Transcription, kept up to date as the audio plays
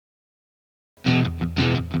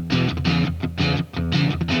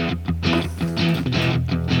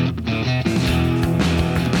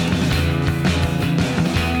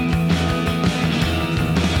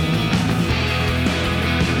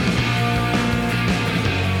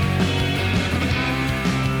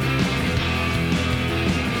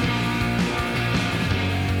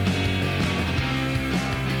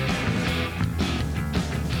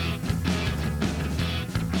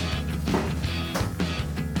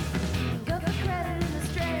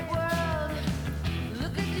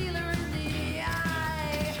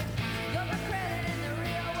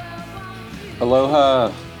Aloha.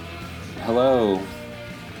 Hello.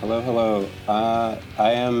 Hello. I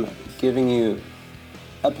am giving you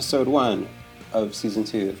episode 1 of season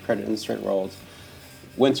 2 of Credit in the Straight World,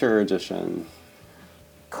 Winter Edition,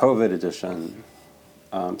 COVID Edition.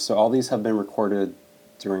 So all these have been recorded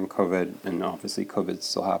during COVID, and obviously COVID's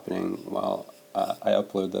still happening while I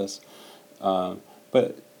upload this.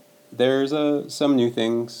 But there's some new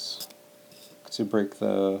things to break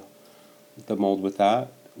the mold with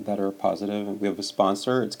that are positive. We have a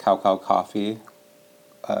sponsor. It's Cow Coffee,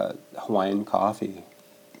 Hawaiian coffee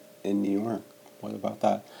in New York. What about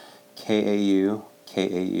that?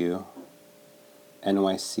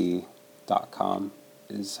 KAUNYC.com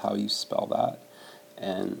is how you spell that.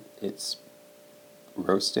 And it's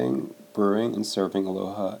roasting, brewing, and serving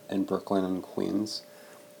aloha in Brooklyn and Queens.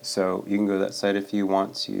 So you can go to that site if you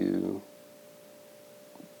want to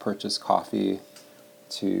purchase coffee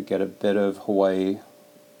to get a bit of Hawaii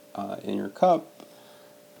in your cup.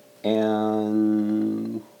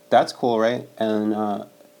 And that's cool, right? And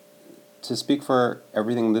to speak for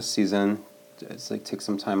everything this season, it's like take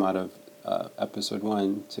some time out of episode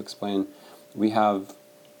 1 to explain. We have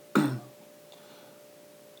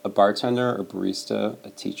a bartender, a barista, a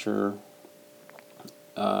teacher,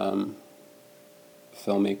 filmmaker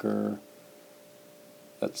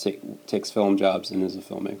that takes film jobs and is a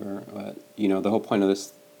filmmaker. But, the whole point of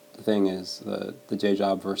this thing is the day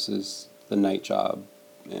job versus the night job,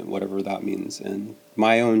 and whatever that means. And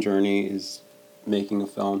my own journey is making a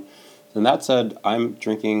film. And that said, I'm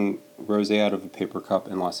drinking rosé out of a paper cup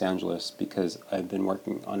in Los Angeles because I've been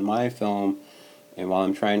working on my film. And while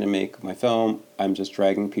I'm trying to make my film, I'm just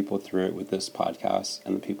dragging people through it with this podcast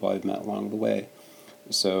and the people I've met along the way.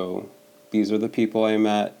 So these are the people I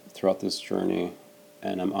met throughout this journey,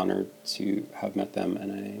 and I'm honored to have met them.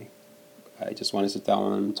 And I just want to sit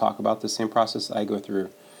down and talk about the same process I go through,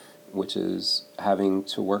 which is having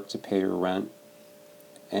to work to pay your rent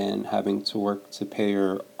and having to work to pay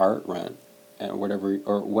your art rent and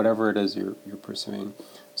whatever it is you're pursuing.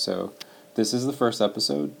 So this is the first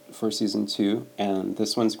episode for season 2, and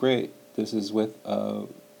this one's great. This is with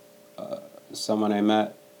someone I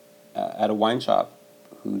met at a wine shop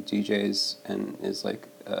who DJs and is like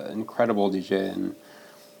an incredible DJ and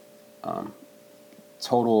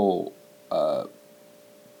total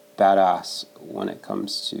badass when it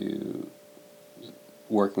comes to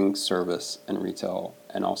working service and retail,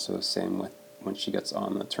 and also same with when she gets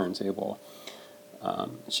on the turntable.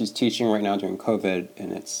 She's teaching right now during COVID,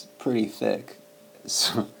 and it's pretty thick.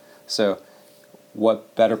 So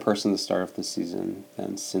what better person to start off the season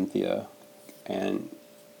than Cynthia? And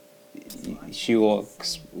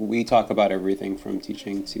we talk about everything from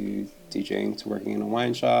teaching to DJing to working in a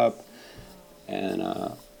wine shop and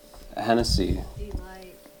Hennessy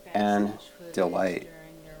and Delight.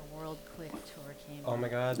 Oh my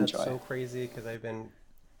god, that's Enjoy. so crazy because I've been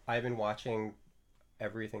watching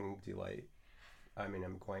everything Delight. I mean,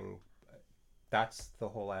 that's the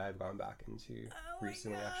whole lie I've gone back into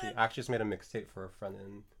recently. I actually just made a mixtape for a friend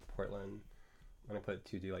in Portland, and I put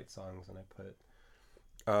 2 Delight songs, and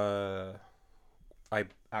I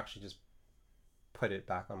actually just put it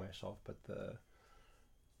back on my shelf, but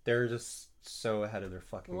they're just so ahead of their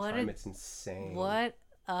fucking time. It's insane.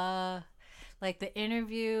 Like the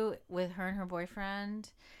interview with her and her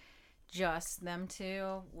boyfriend, just them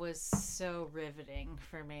two, was so riveting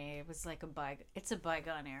for me. It was like it's a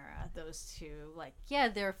bygone era. Those two,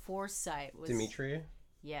 their foresight was... Dimitri?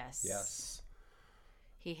 Yes.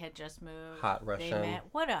 He had just moved. Hot Russian. They met.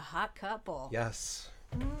 What a hot couple. Yes.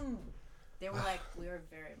 They were like, we were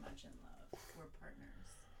very much in love. We're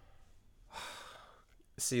partners.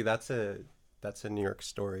 See, that's a New York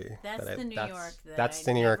story. That's the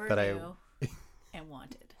New York that I knew and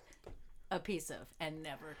wanted a piece of, and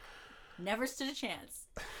never stood a chance.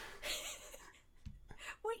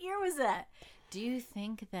 What year was that? Do you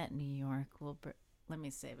think that New York will... Let me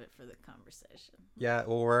save it for the conversation. Yeah,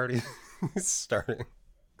 well, we're already starting.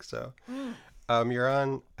 So, you're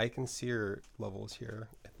on... I can see your levels here.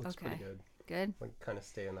 It looks pretty good. Good. Like, kind of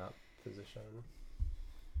stay in that position.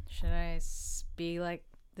 Should I be like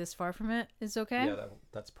this far from it? Is okay? Yeah,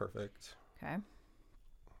 that's perfect. Okay.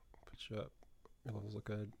 Put you up. Your levels look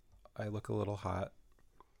good. I look a little hot.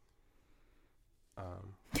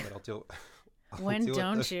 But I'll deal... When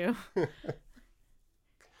don't you?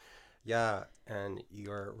 Yeah, and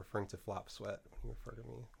you're referring to flop sweat when you refer to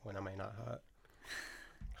me. When am I not hot?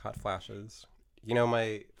 Hot flashes.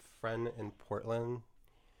 My friend in Portland,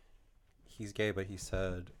 he's gay, but he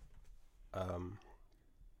said, what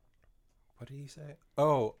did he say?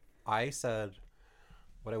 Oh, I said,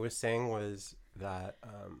 what I was saying was that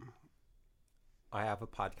I have a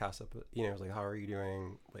podcast up, you know, like, how are you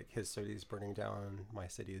doing? Like, his city is burning down, my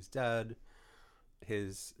city is dead,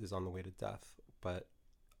 his is on the way to death. But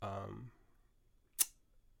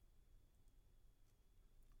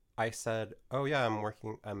I said, oh yeah,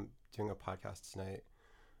 I'm doing a podcast tonight,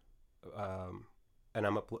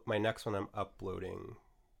 and my next one I'm uploading,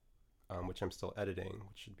 which I'm still editing,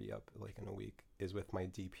 which should be up like in a week, is with my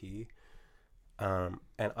DP. And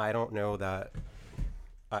I don't know that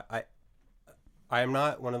I am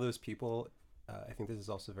not one of those people. I think this is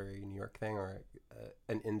also a very New York thing, or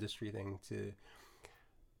an industry thing, to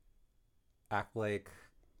act like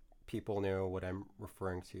people know what I'm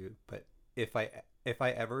referring to. But if I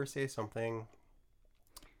ever say something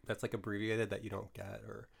that's like abbreviated that you don't get,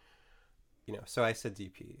 or you know, so I said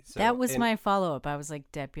DP. So that was my follow-up. I was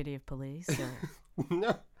like, deputy of police, or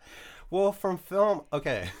no, well, from film.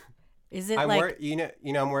 Okay, is it I'm like you know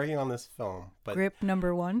I'm working on this film, but grip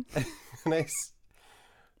number 1? Nice.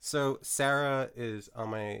 So Sarah is on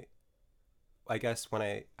my, I guess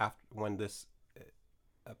when this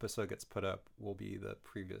episode gets put up will be the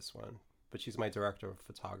previous one, but she's my director of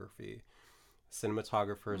photography.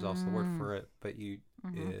 Cinematographer is also the word for it, but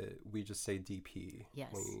we just say DP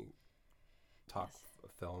Yes. when you talk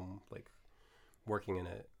film, like working in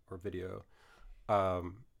it, or video.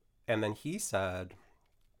 And then he said,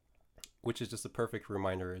 which is just a perfect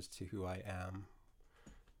reminder as to who I am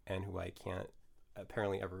and who I can't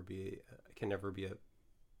apparently ever be. I can never be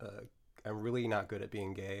I'm really not good at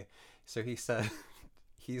being gay. So he said,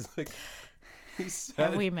 he said,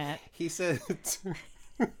 Have we met? He said,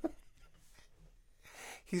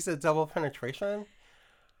 he said double penetration.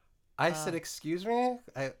 I said, excuse me?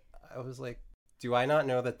 I was like, do I not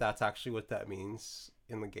know that that's actually what that means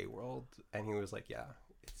in the gay world? And he was like, yeah,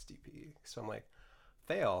 it's DP. So I'm like,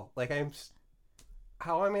 fail. Like,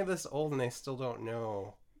 how am I this old and I still don't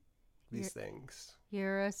know these things?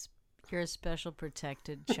 You're a special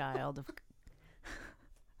protected child of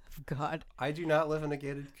God. I do not live in a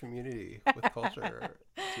gated community with culture.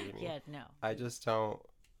 Yeah, no. I just don't.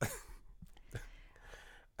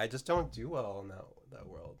 I just don't do well in that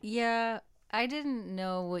world. Yeah, I didn't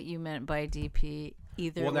know what you meant by DP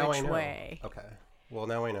either which way. Okay. Well,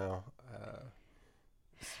 now I know.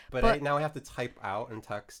 But now I have to type out and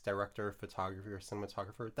text director of photography or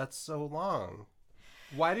cinematographer. That's so long.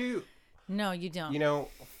 Why do you... No, you don't. You know,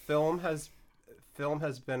 film has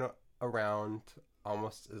been around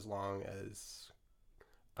almost as long as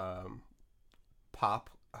pop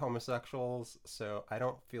homosexuals, so I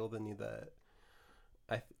don't feel the need that...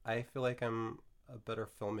 I feel like I'm a better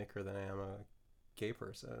filmmaker than I am a gay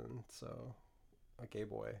person, so a gay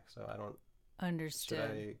boy. So I don't...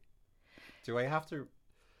 Understood. Do I have to...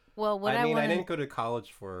 Well, I didn't go to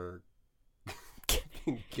college for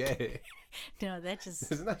being gay. No, that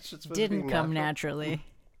just Isn't that just didn't come naturally.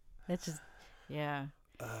 That just, yeah.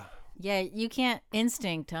 Yeah, you can't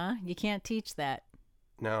instinct, huh? You can't teach that.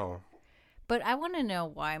 No. But I want to know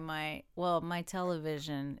why my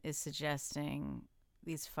television is suggesting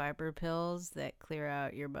these fiber pills that clear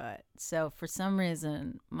out your butt. So for some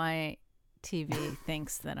reason, my TV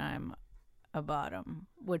thinks that I'm a bottom,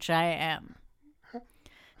 which I am.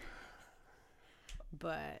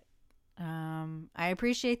 But I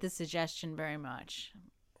appreciate the suggestion very much.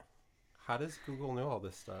 How does Google know all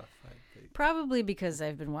this stuff? Probably because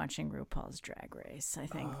I've been watching RuPaul's Drag Race. I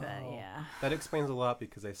think that, yeah. That explains a lot,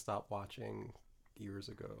 because I stopped watching years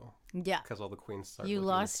ago. Yeah. Because all the queens started You looking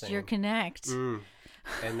lost the same. your connect.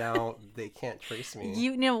 And now they can't trace me.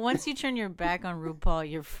 You know, once you turn your back on RuPaul,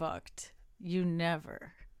 you're fucked. You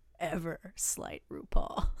never, ever slight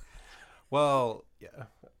RuPaul. Well, yeah.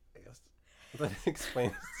 I guess that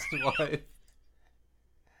explains why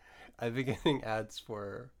I've been getting ads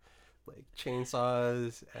for... like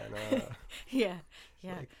chainsaws and yeah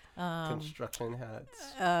like, construction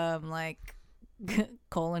hats, like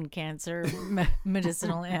colon cancer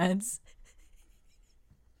medicinal ads.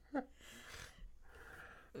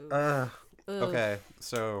 Okay,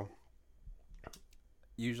 so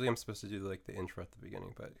usually I'm supposed to do like the intro at the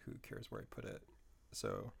beginning, but who cares where I put it?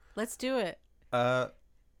 So let's do it.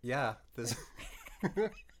 Yeah, this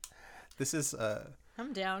this is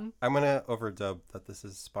I'm down. I'm gonna overdub that this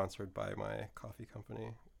is sponsored by my coffee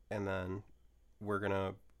company, and then we're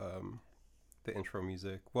gonna the intro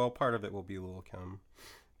music. Well, part of it will be Lil' Kim.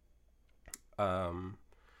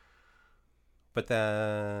 But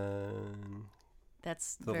then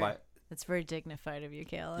that's that's very dignified of you,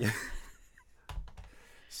 Kayla. Yeah.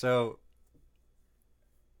 So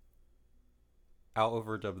I'll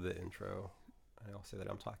overdub the intro, and I'll say that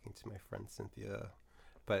I'm talking to my friend Cynthia,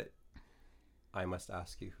 but I must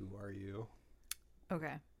ask you, who are you?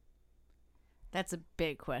 Okay. That's a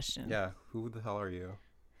big question. Yeah, who the hell are you?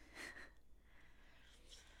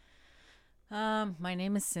 My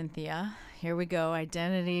name is Cynthia. Here we go.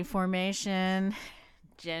 Identity formation,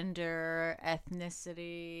 gender,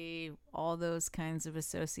 ethnicity, all those kinds of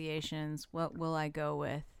associations. What will I go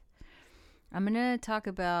with? I'm going to talk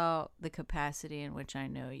about the capacity in which I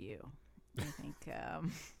know you. I think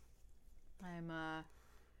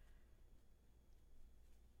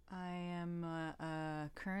I am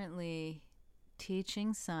currently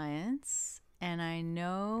teaching science, and I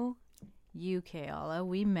know you, Kayala.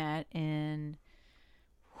 We met in,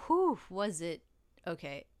 was it?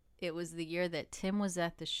 Okay, it was the year that Tim was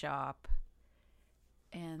at the shop,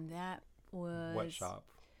 and that was... What shop?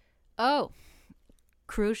 Oh,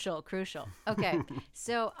 crucial. Okay,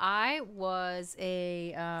 so I was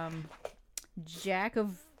a jack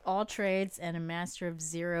of all trades and a master of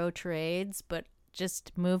zero trades, but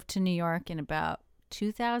just moved to New York in about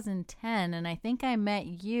 2010, and I think I met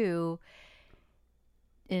you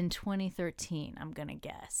in 2013, I'm gonna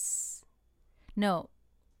guess. No.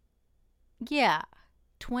 Yeah.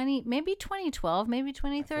 2012, maybe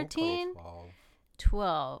 2013?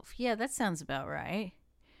 12. Yeah, that sounds about right.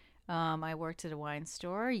 I worked at a wine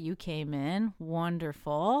store. You came in.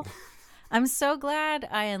 Wonderful. I'm so glad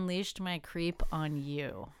I unleashed my creep on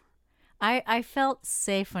you. I felt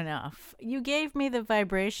safe enough. You gave me the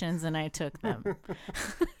vibrations and I took them.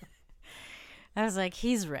 I was like,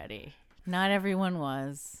 he's ready. Not everyone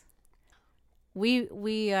was.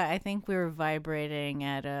 We I think we were vibrating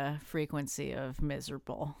at a frequency of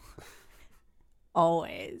miserable.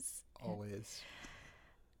 Always.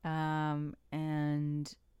 And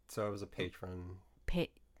So I was a patron.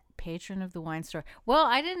 Patron of the wine store. Well,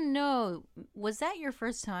 I didn't know. Was that your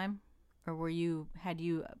first time, or had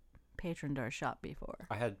you patroned our shop before?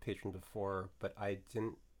 I had patroned before, but I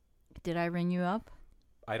didn't. Did I ring you up?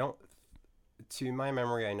 I don't. To my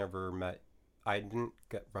memory, I didn't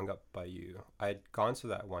get rung up by you. I'd gone to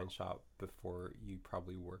that wine shop before you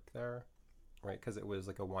probably worked there, right? Because it was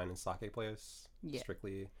like a wine and sake place,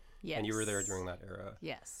 strictly. Yes. And you were there during that era.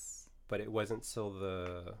 Yes. But it wasn't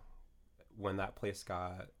till when that place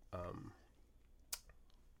got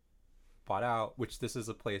bought out, which this is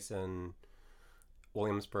a place in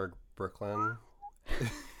Williamsburg, Brooklyn.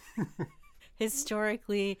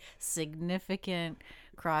 Historically significant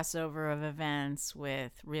crossover of events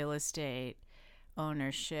with real estate,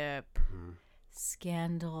 ownership,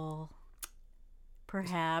 scandal,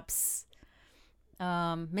 perhaps,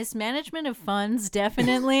 mismanagement of funds,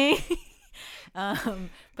 definitely. But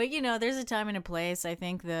there's a time and a place. I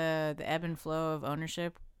think the ebb and flow of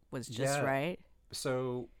ownership was just right.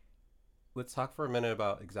 So let's talk for a minute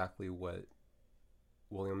about exactly what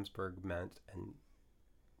Williamsburg meant and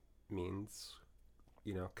means,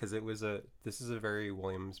 because this is a very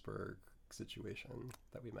Williamsburg situation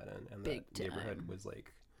that we met in, and Big that neighborhood was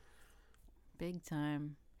like big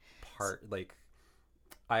time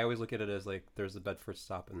I always look at it as like there's the Bedford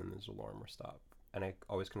stop and then there's the Lorimer stop, and I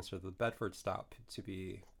always consider the Bedford stop to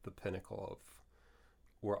be the pinnacle of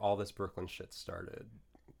where all this Brooklyn shit started.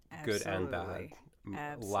 Absolutely. Good and bad.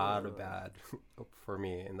 Absolutely. A lot of bad for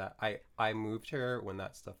me, and that I moved here when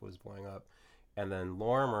that stuff was blowing up. And then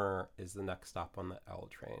Lorimer is the next stop on the L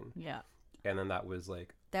train. Yeah. And then that was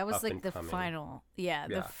like the final,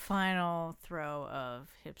 the final throw of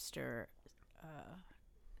hipster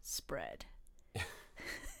spread.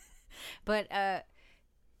 But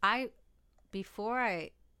I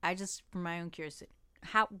just, for my own curiosity,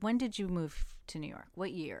 when did you move to New York?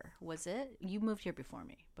 What year was it? You moved here before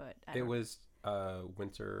me, but it was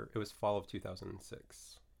winter. It was fall of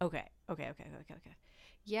 2006. Okay.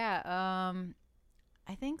 Yeah.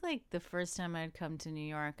 I think like the first time I'd come to New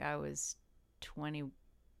York, I was 21,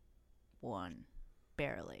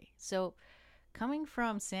 barely. So coming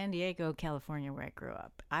from San Diego, California, where I grew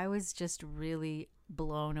up, I was just really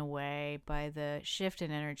blown away by the shift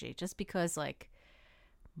in energy, just because like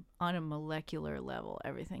on a molecular level,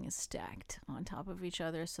 everything is stacked on top of each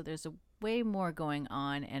other. So there's a way more going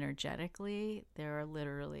on energetically. There are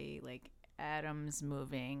literally like atoms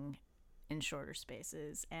moving in shorter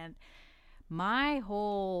spaces. And my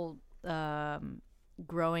whole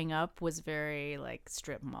growing up was very like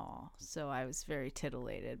strip mall. So I was very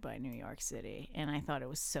titillated by New York City, and I thought it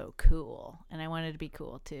was so cool, and I wanted to be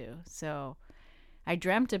cool too. So I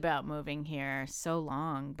dreamt about moving here so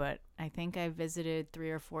long, but I think I visited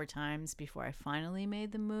 3 or 4 times before I finally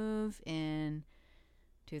made the move in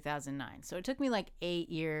 2009. So it took me like 8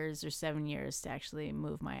 years or 7 years to actually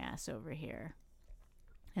move my ass over here.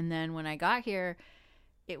 And then when I got here,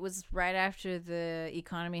 it was right after the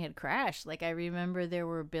economy had crashed. Like, I remember there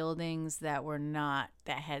were buildings that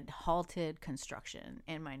had halted construction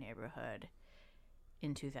in my neighborhood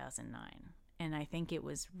in 2009. And I think it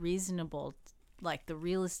was reasonable, like the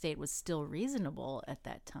real estate was still reasonable at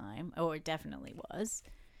that time. Oh, it definitely was.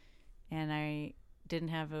 And I didn't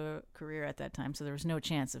have a career at that time, so there was no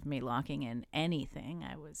chance of me locking in anything.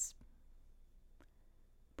 I was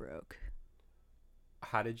broke.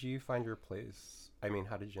 How did you find your place? I mean,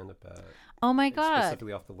 how did you end up at? Oh my like, God.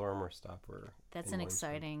 Specifically off the Lorimer stop, or That's an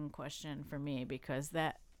exciting question for me, because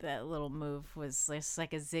that little move was just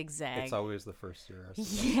like a zigzag. It's always the first year.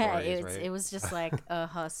 Yeah, stories, right? it was just like a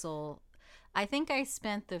hustle. I think I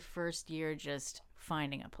spent the first year just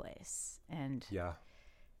finding a place, and yeah.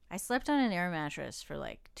 I slept on an air mattress for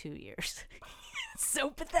like 2 years. So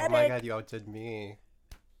pathetic. Oh my God, you outdid me.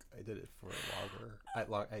 I did it for longer.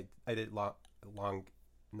 I did long,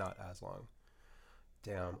 not as long.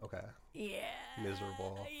 Damn. Okay. Yeah.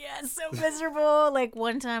 Miserable. Yeah, so miserable. Like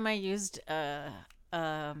one time I used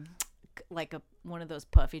one of those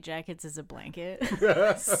puffy jackets as a blanket.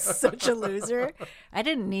 Such a loser. I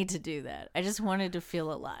didn't need to do that. I just wanted to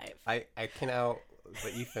feel alive. I can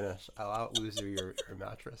but you finish. I'll out loser your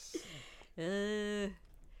mattress.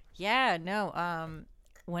 Yeah, no.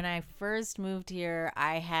 When I first moved here,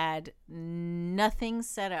 I had nothing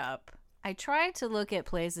set up. I tried to look at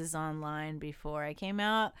places online before I came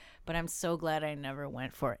out, but I'm so glad I never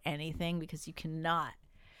went for anything, because you cannot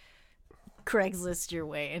Craigslist your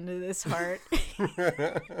way into this heart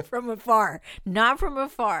from afar. Not from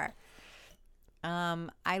afar.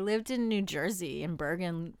 I lived in New Jersey, in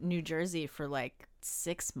Bergen, New Jersey, for like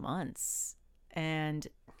 6 months. And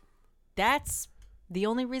that's the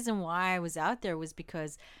only reason why I was out there, was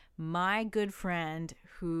because my good friend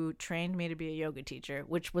who trained me to be a yoga teacher,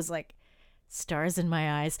 which was like stars in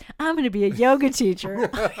my eyes, I'm going to be a yoga teacher.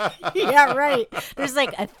 Yeah, right. There's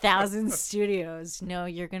like 1,000 studios. No,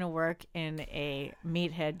 you're going to work in a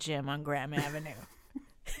meathead gym on Graham Avenue.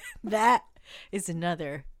 That is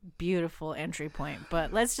another beautiful entry point.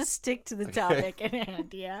 But let's just stick to the topic at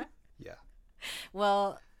hand, yeah? Yeah.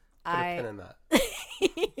 Well, Put a pin in that.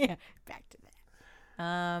 Yeah, back to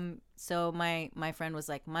that. So my friend was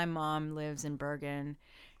like, my mom lives in Bergen.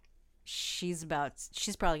 She's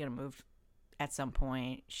probably going to move at some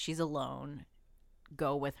point. She's alone.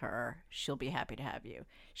 Go with her. She'll be happy to have you.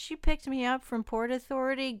 She picked me up from Port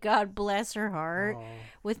Authority, God bless her heart,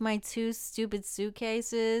 with my 2 stupid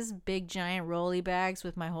suitcases, big giant rolly bags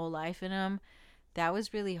with my whole life in them. That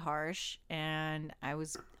was really harsh, and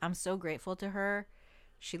I'm so grateful to her.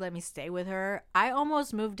 She let me stay with her. I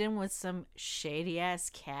almost moved in with some shady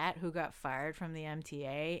ass cat who got fired from the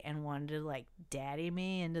MTA and wanted to like daddy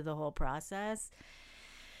me into the whole process.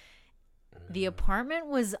 The apartment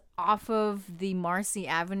was off of the Marcy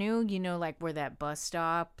Avenue, you know, like where that bus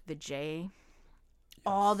stop, the J.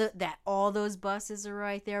 Yes. All those buses are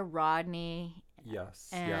right there. Rodney. Yes.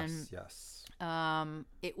 And, yes.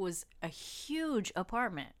 It was a huge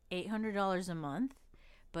apartment, $800 a month,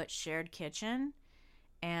 but shared kitchen.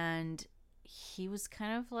 And he was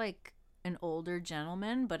kind of like an older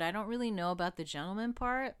gentleman, but I don't really know about the gentleman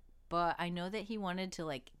part. But I know that he wanted to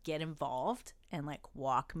like get involved and like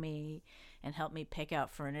walk me and help me pick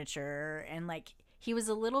out furniture. And like he was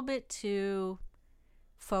a little bit too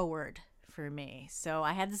forward for me. So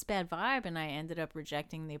I had this bad vibe and I ended up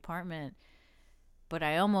rejecting the apartment. But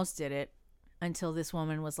I almost did it until this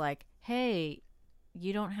woman was like, hey,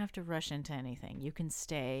 you don't have to rush into anything. You can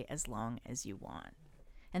stay as long as you want.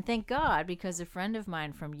 And thank God, because a friend of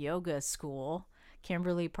mine from yoga school,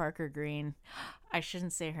 Kimberly Parker Green, I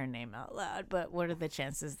shouldn't say her name out loud, but what are the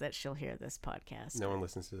chances that she'll hear this podcast? No one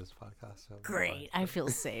listens to this podcast. So great. I feel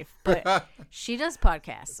safe. But she does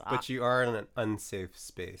podcasts. But you are in an unsafe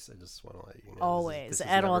space. I just want to let you know. Always. This is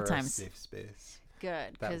at all never times. A safe space.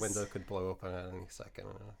 Good. That window could blow open at any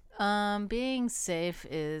second. Being safe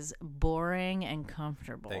is boring and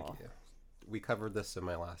comfortable. Thank you. We covered this in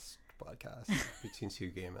my last podcast between 2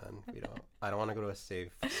 gay men. I don't want to go to a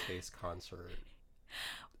safe space concert.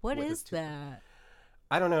 What is that?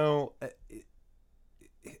 I don't know.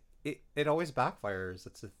 It always backfires.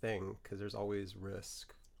 That's the thing, because there's always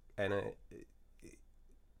risk, and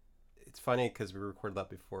it's funny because we recorded that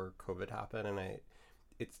before COVID happened, and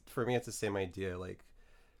it's for me it's the same idea. Like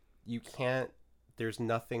you can't. There's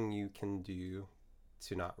nothing you can do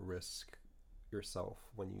to not risk yourself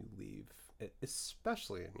when you leave,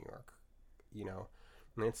 especially in New York. You know,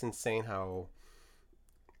 and it's insane how.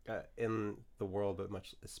 In the world, but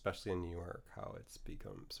especially in New York, how it's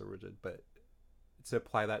become so rigid. But to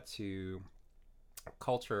apply that to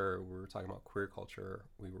culture, we were talking about queer culture.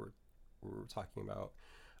 We were we were talking about,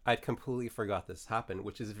 I'd completely forgot this happened,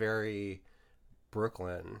 which is very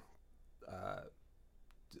Brooklyn.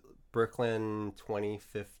 Brooklyn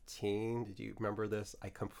 2015. Did you remember this? I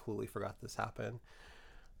completely forgot this happened.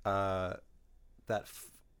 That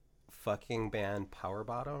fucking band Power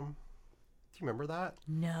Bottom. Do you remember that?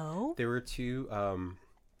 No. There were two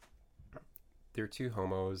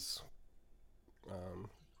homos.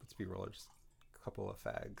 Let's be real, just a couple of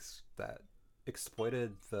fags that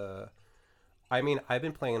exploited the. I mean, I've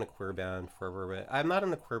been playing in a queer band forever, but I'm not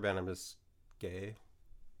in a queer band. I'm just gay.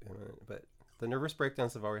 But the Nervous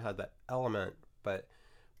Breakdowns have already had that element. But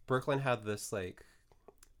Brooklyn had this like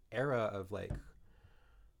era of like,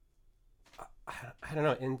 I don't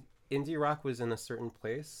know. Indie rock was in a certain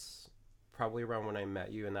place, probably around when I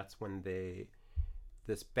met you, and that's when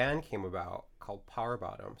this band came about called Power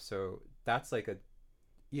Bottom. So that's like a,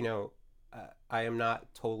 you know, I am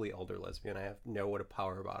not totally elder lesbian. I know what a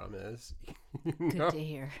power bottom is. Good to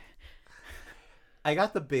hear. I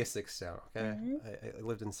got the basics down. Okay, Mm-hmm. I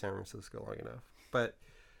lived in San Francisco long enough, but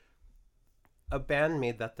a band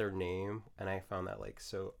made that their name, and I found that like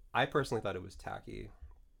so. I personally thought it was tacky,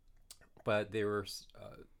 but they were.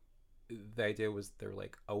 The idea was they're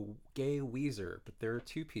like a gay Weezer, but they're a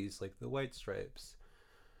two-piece like the White Stripes.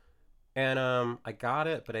 And I got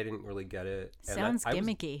it, but I didn't really get it. And Sounds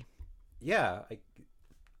gimmicky.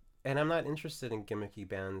 And I'm not interested in gimmicky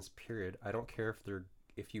bands, period. I don't care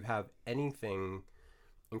if you have anything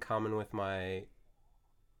in common with my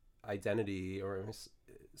identity or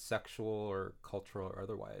sexual or cultural or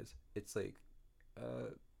otherwise. It's like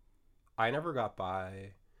I never got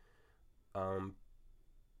by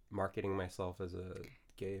marketing myself as a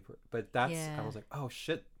gay but that's I was like, oh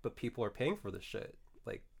shit, but people are paying for this shit,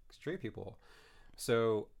 like straight people.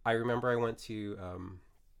 So I remember I went to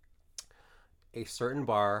a certain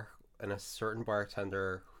bar and a certain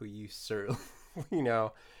bartender who you certainly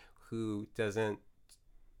know who doesn't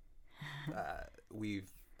we've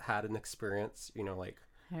had an experience, you know, like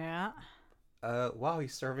wow,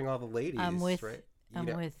 he's serving all the ladies. I'm with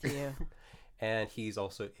you. And he's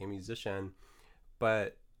also a musician,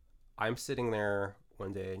 but I'm sitting there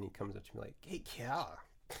one day and he comes up to me like, hey, Cal,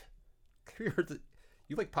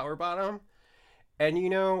 you like Power Bottom? And you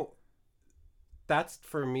know, that's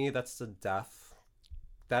for me, that's the death.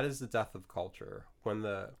 That is the death of culture. When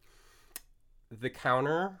the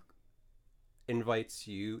counter invites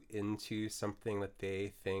you into something that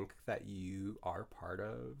they think that you are part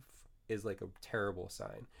of is like a terrible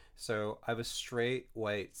sign. So I have a straight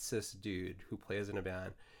white cis dude who plays in a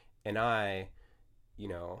band, and I, you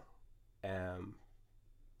know, am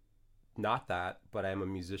not that, but I'm a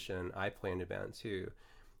musician. I play in a band too.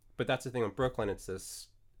 But that's the thing with Brooklyn. It's this,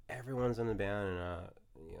 everyone's in the band, and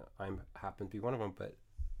you know, I happen to be one of them. But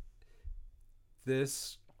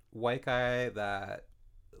this white guy that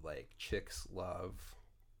like chicks love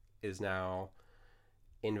is now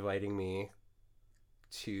inviting me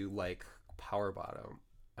to like Power Bottom,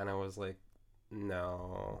 and I was like,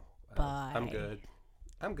 no, bye.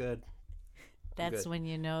 I'm good. That's when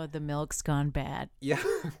you know the milk's gone bad. Yeah.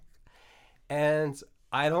 And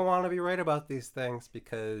I don't want to be right about these things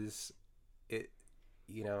because it,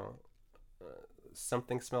 you know,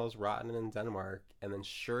 something smells rotten in Denmark. And then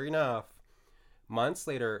sure enough, months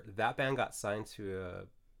later, that band got signed to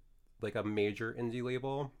a major indie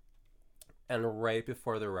label. And right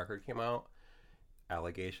before the record came out,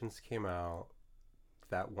 allegations came out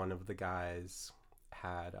that one of the guys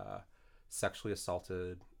had sexually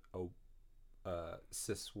assaulted a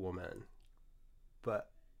cis woman.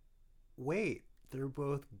 But wait, they're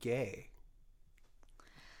both gay.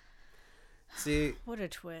 See, what a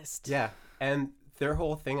twist. Yeah, and their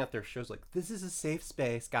whole thing at their shows like, this is a safe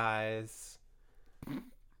space, guys.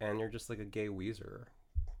 And you're just like a gay Weezer.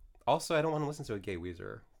 Also, I don't want to listen to a gay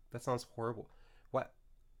Weezer. That sounds horrible. What?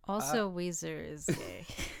 Also, Weezer is gay.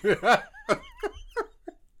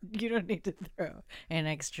 You don't need to throw an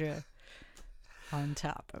extra on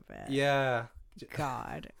top of it. Yeah.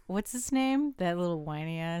 God. What's his name? That little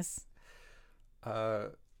whiny ass. Oh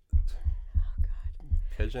God.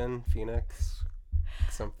 Pigeon, Phoenix,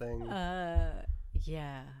 something.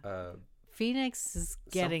 Yeah. Phoenix is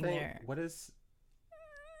getting something. there. What is?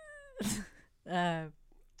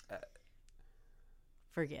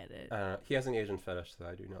 Forget it. He has an Asian fetish, so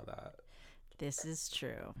I do know that. This is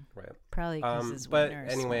true. Right. Probably because his but wiener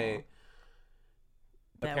is anyway,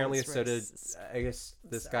 small. apparently so did. I guess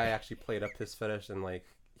this guy actually played up his fetish and like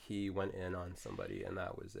he went in on somebody and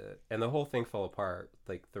that was it. And the whole thing fell apart.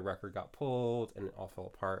 Like the record got pulled and it all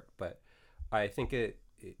fell apart. But I think it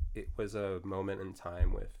was a moment in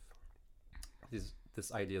time with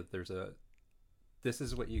this idea that there's a this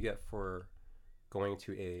is what you get for going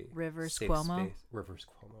to a Rivers safe Cuomo? space. Rivers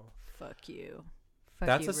Cuomo. Fuck you. Fuck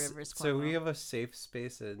That's you, a Rivers Cuomo. so we have a safe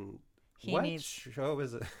space in He what needs- show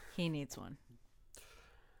is it? He needs one.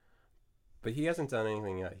 But he hasn't done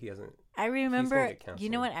anything yet. He hasn't. I remember, get canceled. you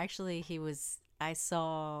know what? Actually, I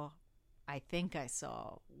think I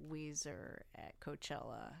saw Weezer at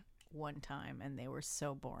Coachella one time, and they were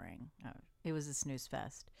so boring. It was a snooze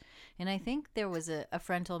fest. And I think there was a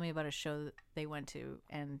friend told me about a show that they went to,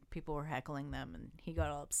 and people were heckling them, and he got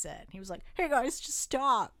all upset. He was like, "Hey guys, just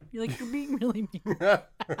stop! You're being really mean."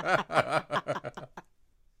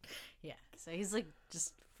 Yeah, so he's like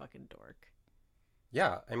just fucking dork.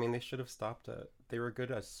 Yeah, I mean, they should have stopped at. They were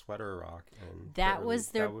good at Sweater Rock, and That was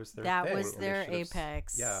their thing, and their they should have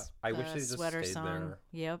apex. yeah, I wish they just sweater stayed song. there.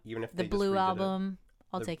 Yep. Even if The they just Blue redid it. album.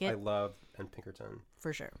 I'll take I it love and Pinkerton.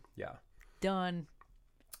 for sure. Yeah. Done.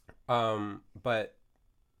 But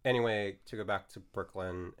anyway, to go back to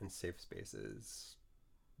Brooklyn and safe spaces,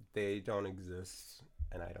 they don't exist,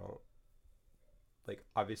 and I don't like.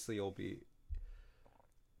 Obviously, you'll be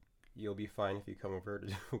fine if you come over to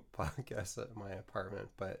do a podcast at my apartment,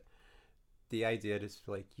 but the idea is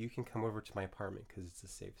like you can come over to my apartment because it's a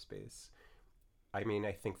safe space. I mean,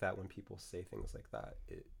 I think that when people say things like that,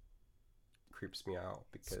 it creeps me out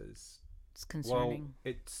because It's concerning. well,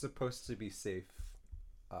 it's supposed to be safe.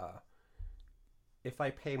 If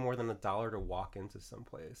I pay more than $1 to walk into some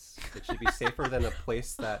place, it should be safer than a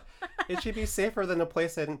place that. It should be safer than a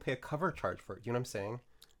place I didn't pay a cover charge for. You know what I'm saying?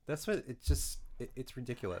 That's what it just. It's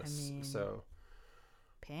ridiculous. I mean, so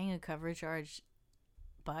paying a cover charge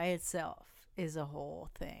by itself is a whole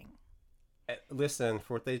thing. listen,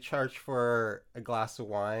 for what they charge for a glass of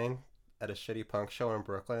wine at a shitty punk show in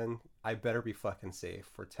Brooklyn, I better be fucking safe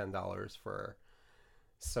for $10 for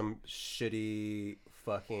some shitty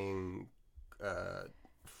fucking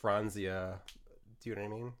Franzia. Do you know what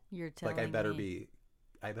I mean? You're telling Like I better me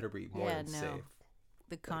be more than safe.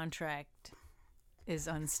 the contract is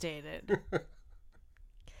unstated.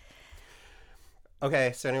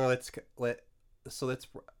 Okay, so anyway, let's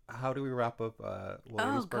how do we wrap up Williamsburg,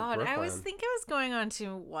 Oh God, Brooklyn? I think I was going on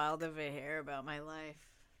too wild of a hair about my life.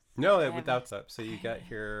 No, I without up. So you got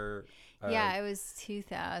here. Yeah, it was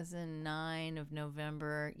 2009 of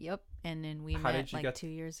November. Yep, and then we met like 2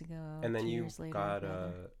 years ago. And then 2 you years later, got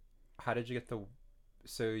rather. how did you get the?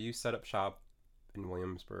 So you set up shop in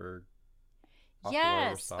Williamsburg. off the Yes.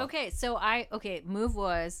 Lower South. Okay. So move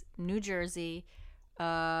was New Jersey.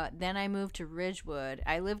 Then I moved to Ridgewood.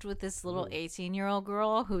 I lived with this little 18-year-old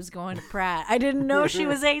girl who's going to Pratt. I didn't know she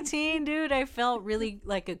was 18, dude. I felt really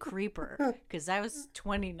like a creeper because I was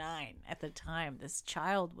 29 at the time. This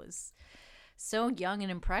child was so young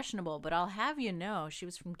and impressionable, but I'll have you know, she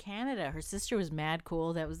was from Canada. Her sister was mad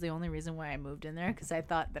cool. That was the only reason why I moved in there, because I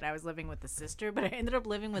thought that I was living with the sister, but I ended up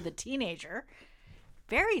living with a teenager.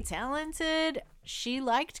 Very talented. She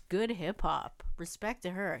liked good hip hop. Respect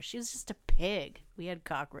to her. She was just a pig. We had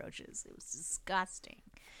cockroaches. It was disgusting.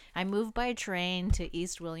 I moved by train to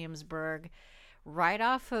East Williamsburg, right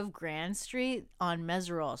off of Grand Street on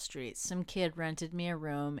Meserole Street. Some kid rented me a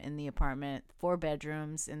room in the apartment, 4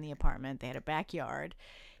 bedrooms in the apartment. They had a backyard.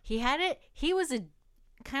 He was a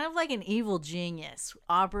kind of like an evil genius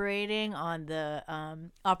operating on the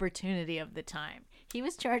opportunity of the time. He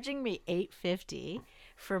was charging me $850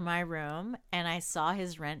 for my room, and I saw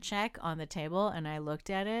his rent check on the table, and I looked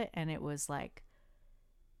at it, and it was like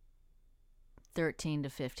 $1,300 to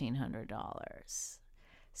 $1,500.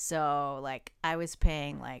 So like I was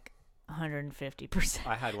paying like 150%.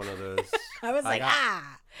 I had one of those. I was like,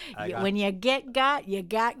 when you get got, you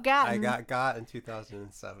got gotten. I got in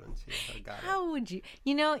 2007 too. I got it. How would you?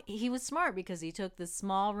 You know, he was smart because he took this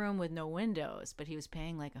small room with no windows, but he was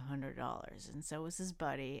paying like $100, and so was his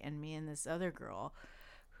buddy and me and this other girl,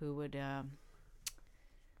 who would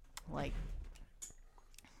like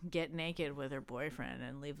get naked with her boyfriend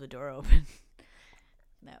and leave the door open.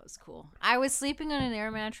 That was cool. I was sleeping on an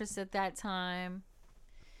air mattress at that time.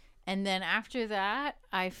 And then after that,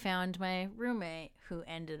 I found my roommate, who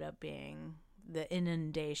ended up being the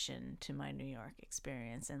inundation to my New York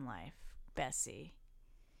experience in life, Bessie.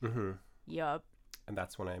 Mm-hmm. Yup. And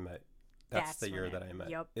that's when I met. That's the year that I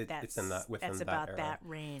met. Yup. It's in that within that's that about era. that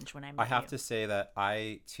range when I met I have you. to say that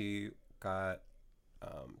I too got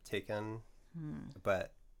taken,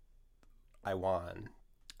 but I won.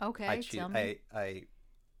 Okay, I tell me.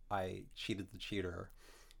 I cheated the cheater.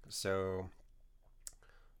 So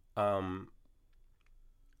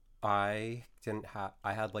I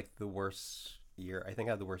had like the worst year. I think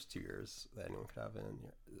I had the worst 2 years that anyone could have in a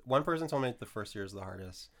year. One person told me the first year is the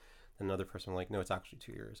hardest. Another person was like, no, it's actually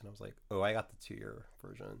 2 years. And I was like, oh, I got the 2 year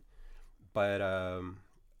version. But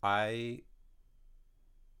I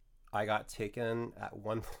I got taken at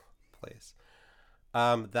one place.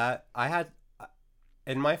 That I had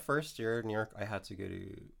in my first year in New York, I had to go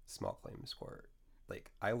to small claims court.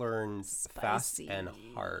 Like I learned fast Spicy. and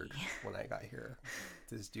hard when I got here.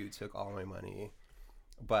 This dude took all my money,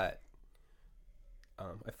 but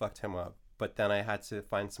I fucked him up. But then I had to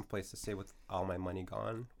find some place to stay with all my money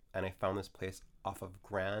gone, and I found this place off of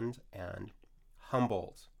Grand and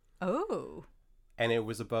Humboldt, Oh. and it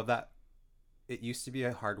was above that. It used to be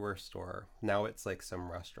a hardware store. Now it's like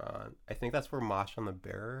some restaurant. I think that's where Mosh on the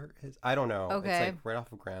Bear is. I don't know. Okay. It's like right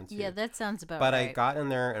off of Grand too. Yeah, that sounds about But right. I got in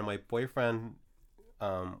there, and my boyfriend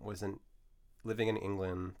was living in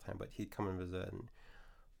England, but he'd come and visit, and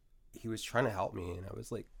he was trying to help me, and I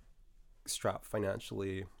was like strapped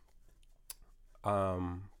financially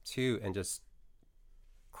too, and just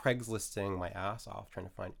Craigslisting my ass off trying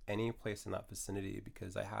to find any place in that vicinity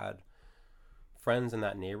because I had friends in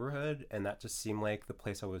that neighborhood, and that just seemed like the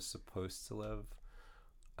place I was supposed to live.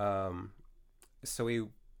 So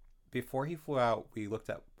before he flew out, we looked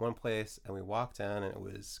at one place and we walked in, and it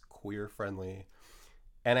was queer friendly.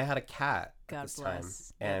 And I had a cat God at this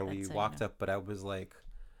bless. time. And Yeah, we that's how you walked know. up, but I was like,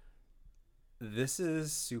 this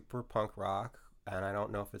is super punk rock. And I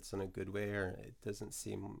don't know if it's in a good way, or it doesn't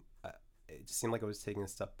seem, it just seemed like I was taking a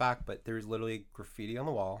step back. But there was literally graffiti on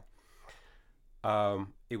the wall.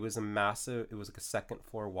 It was like a second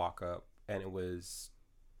floor walk up, and it was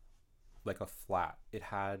like a flat. It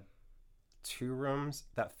had 2 rooms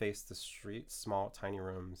that faced the street, small, tiny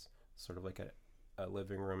rooms, sort of like a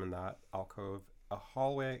living room in that alcove, a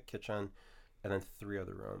hallway, kitchen, and then 3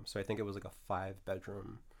 other rooms. So I think it was like a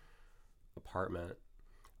 5-bedroom apartment.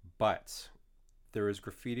 But there was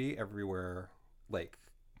graffiti everywhere, like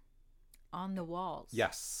On the walls.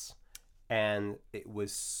 yes, and it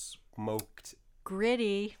was smoked.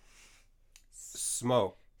 Gritty.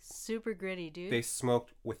 Smoke. Super gritty, dude. They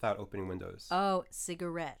smoked without opening windows. Oh,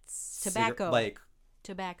 cigarettes. Tobacco. Like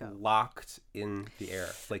Tobacco. locked in the air.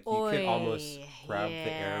 Like you could Oy, almost grab the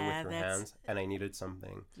air with yeah, your that's- hands, and I needed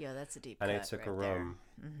something. Yeah, that's a deep And I cut took right a room.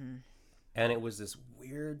 Mm-hmm. And it was this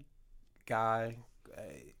weird guy.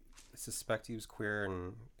 I suspect he was queer,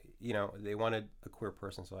 and they wanted a queer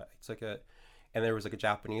person, so I took it. And there was like a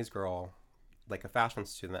Japanese girl, like a fashion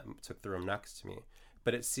student, that took the room next to me.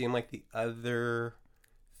 But it seemed like the other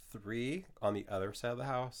 3 on the other side of the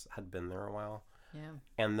house had been there a while. Yeah.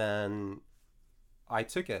 And then I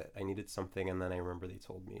took it. I needed something, and then I remember they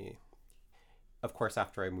told me, of course,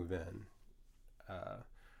 after I move in,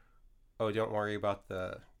 oh, don't worry about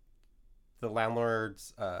the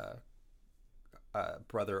landlord's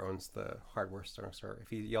brother owns the hardware store. If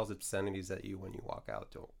he yells obscenities at you when you walk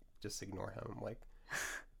out, don't just ignore him. I'm like,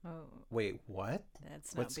 Oh, wait, what?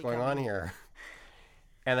 that's not What's going on here?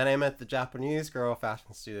 And then I met the Japanese girl,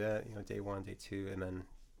 fashion student, day 1, day 2, and then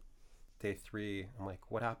day 3, I'm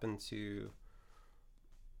like, what happened to,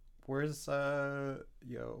 where's,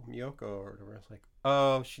 Miyoko or whatever? It's like,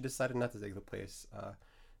 oh, she decided not to take the place.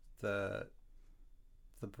 The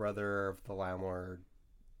brother of the landlord,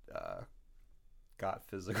 got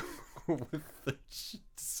physical she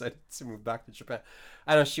decided to move back to Japan.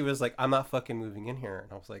 I know, she was like, I'm not fucking moving in here.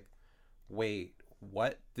 And I was like, wait,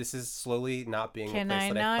 what? This is slowly not being can the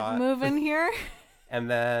place I that I not thought. move in here? And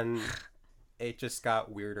then it just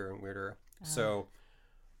got weirder and weirder. So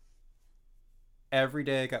every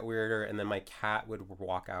day it got weirder, and then my cat would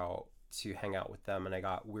walk out to hang out with them, and I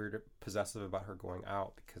got weird, possessive about her going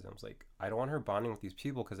out because I was like, I don't want her bonding with these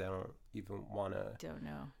people because I don't even want to. Don't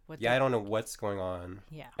know what. Yeah, I don't know what's going on.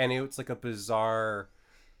 Yeah. And it's like a bizarre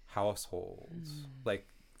household. Like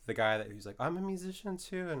the guy that he's like, I'm a musician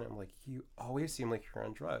too, and I'm like, you always seem like you're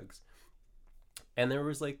on drugs. And there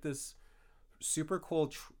was like this super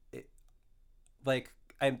cool,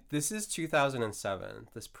 this is 2007.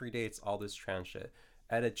 This predates all this trans shit.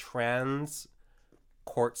 I had a trans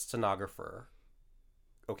court stenographer.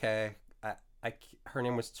 Okay, her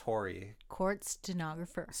name was Tori. Court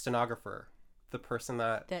stenographer. Stenographer, the person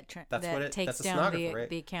that That's what what it takes that's a down stenographer, right?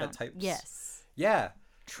 the account. That types. Yes. Yeah.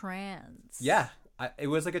 Trans. Yeah. It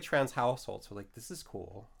was like a trans household, so like this is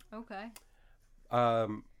cool. Okay.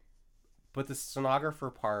 But the stenographer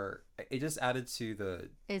part, it just added to the.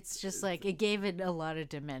 It's just like it gave it a lot of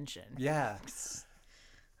dimension. Yeah.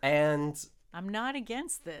 And I'm not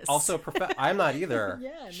against this. also, I'm not either.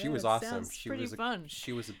 Yeah, she no, was it awesome. sounds She pretty was fun.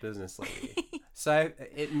 She was a business lady. So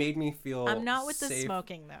it made me feel. I'm not with the safe.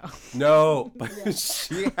 smoking though. No, but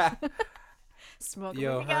she had. Smoking.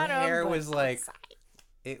 Yo, we her got 'em, hair but was like, outside.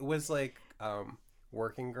 it was like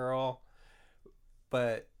working girl,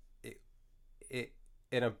 but it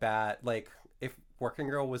in a bad, like, if working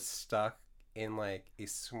girl was stuck in like a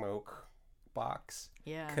smoke box.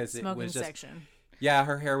 Yeah. Because it Smoking was just section. yeah,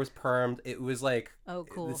 her hair was permed. It was like Oh,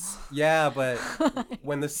 cool. yeah, but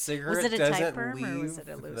when the cigarette was it a doesn't tight perm leave or was it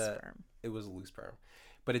a loose perm? it was a loose perm,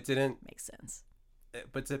 but it didn't. Makes sense.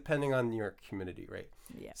 But depending on your humidity, right?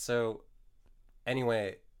 Yeah. So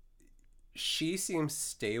anyway, she seems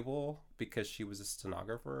stable because she was a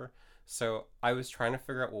stenographer. So I was trying to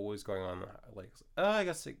figure out what was going on. Like, oh, I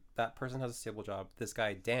guess like, that person has a stable job. This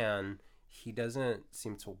guy, Dan, he doesn't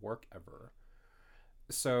seem to work ever.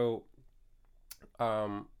 So,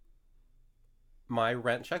 my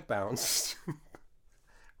rent check bounced,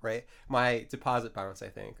 right? My deposit bounced, I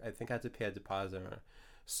think. I think I had to pay a deposit.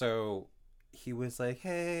 So he was like,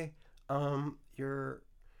 hey, your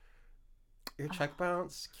check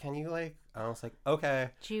bounced. Can you like, I was like, okay.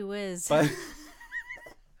 Gee whiz. But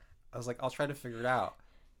I was like, I'll try to figure it out.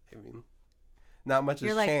 I mean, not much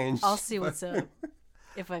has changed. I'll see what's up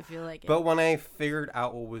if I feel like it. But when I figured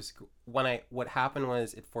out what happened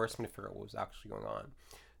was it forced me to figure out what was actually going on.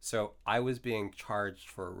 So I was being charged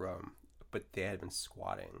for a room, but they had been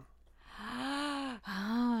squatting.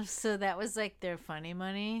 Oh, so that was like their funny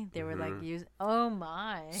money. They were like, oh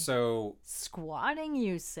my. So Squatting,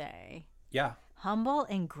 you say? Yeah. Humble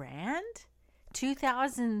and Grand?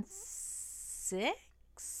 2006?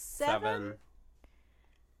 7?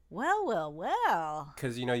 Well.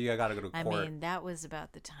 Because, you gotta go to court. I mean, that was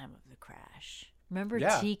about the time of the crash. Remember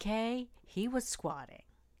Yeah. TK? He was squatting.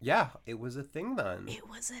 Yeah, it was a thing then. It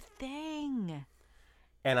was a thing.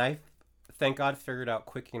 And I, thank God, figured out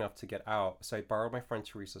quick enough to get out. So I borrowed my friend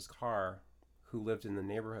Teresa's car, who lived in the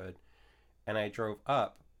neighborhood, and I drove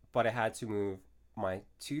up, but I had to move my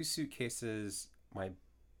 2 suitcases, my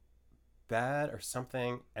bed or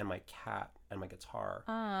something, and my cat and my guitar.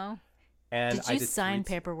 Oh. And Did you sign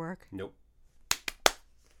paperwork? Nope.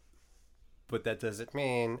 But that doesn't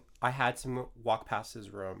mean I had to walk past his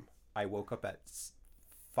room. I woke up at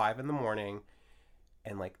 5 a.m.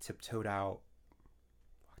 and like tiptoed out,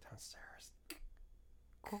 walked downstairs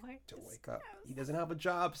to wake up. He doesn't have a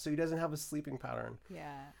job, so he doesn't have a sleeping pattern.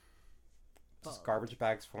 Yeah. Just garbage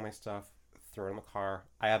bags full of my stuff, throw it in the car.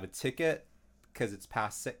 I have a ticket because it's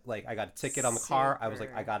past 6. Like I got a ticket on the car. I was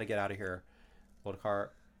like, I got to get out of here. Load a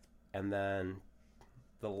car. And then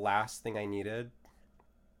the last thing I needed,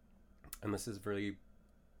 and this is really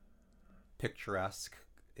picturesque,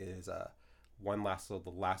 is the last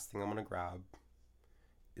thing I'm going to grab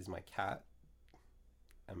is my cat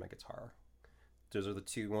and my guitar. Those are the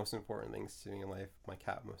 2 most important things to me in life. My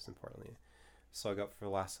cat, most importantly. So I go up for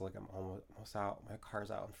the last, like I'm almost out. My car's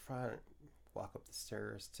out in front. Walk up the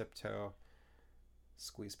stairs, tiptoe,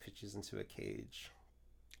 squeeze Peaches into a cage.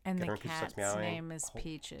 And the cat's name is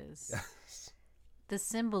Peaches. Yes. The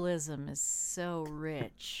symbolism is so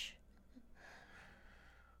rich.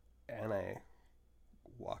 And I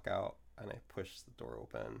walk out and I push the door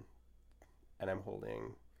open and I'm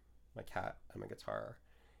holding my cat and my guitar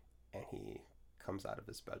and he comes out of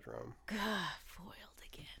his bedroom. God, foiled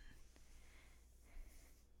again.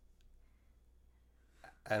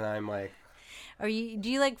 And I'm like, do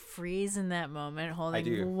you like freeze in that moment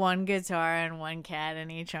holding one guitar and one cat in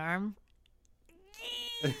each arm?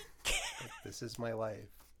 This is my life.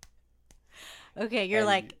 Okay, you're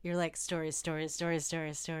like story.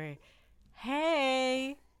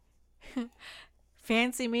 Hey.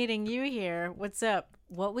 Fancy meeting you here. What's up?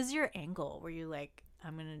 What was your angle? Were you like,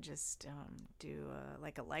 I'm going to just do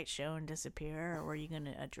like a light show and disappear, or were you going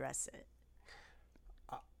to address it?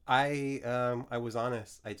 I was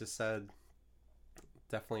honest. I just said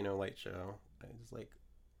definitely no light show. I was like,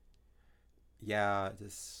 yeah,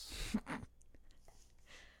 just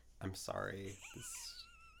I'm sorry.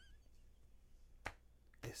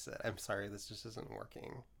 I said, I'm sorry, this just isn't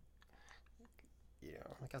working.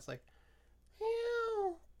 Like I was like,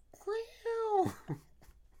 meow, meow.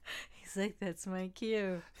 He's like, that's my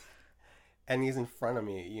cue. And he's in front of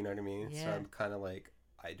me, you know what I mean? Yeah. So I'm kind of like,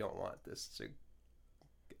 I don't want this to,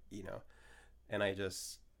 and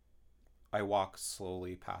I walk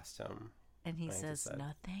slowly past him. And he says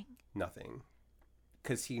nothing? Nothing.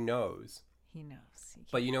 Because he knows. He knows.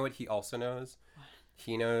 But you know what he also knows? What?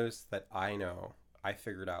 He knows that I know. I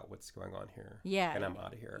figured out what's going on here. Yeah. And I'm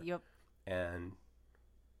out of here. Yep. And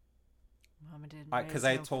Mama didn't. Because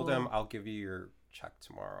I told him I'll give you your check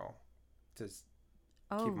tomorrow to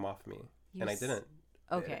keep him off me. And I didn't.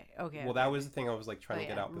 Okay. Well, that was the thing I was like trying to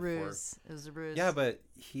get out before. Ruse. It was a ruse. Yeah, but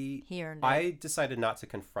he earned it. I decided not to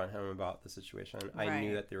confront him about the situation. Right. I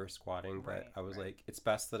knew that they were squatting, but I was like, it's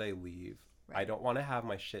best that I leave. Right. I don't want to have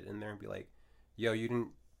my shit in there and be like, yo, you didn't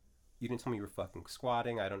tell me you were fucking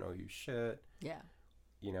squatting. I don't know you shit. Yeah.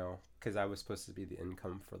 you know, because I was supposed to be the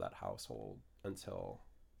income for that household until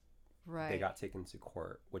Right. they got taken to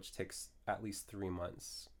court, which takes at least 3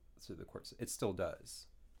 months through the courts. It still does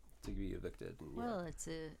to be evicted in New York.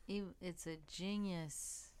 It's a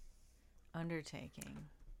genius undertaking.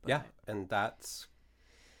 Yeah, and that's...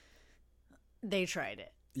 They tried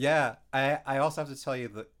it. Yeah, I also have to tell you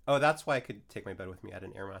that... Oh, that's why I could take my bed with me. I had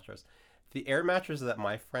an air mattress. The air mattress that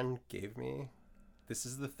my friend gave me, this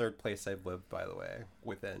is the third place I've lived, by the way,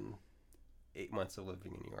 within 8 months of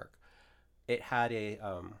living in New York. It had a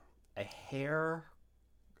hair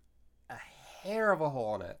of a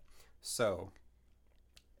hole in it. So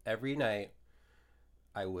every night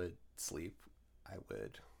I would sleep.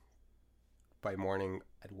 By morning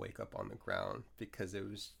I'd wake up on the ground because it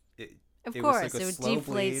was Of it course, was like a it would slow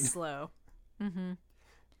deflate bleed. slow. Mm-hmm.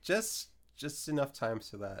 Just enough time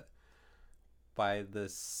so that by the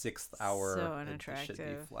 6th hour So it should be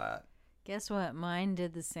unattractive. flat. Guess what? Mine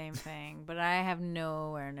did the same thing, but I have no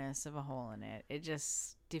awareness of a hole in it. It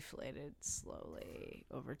just deflated slowly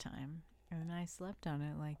over time. And I slept on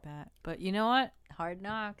it like that. But you know what? Hard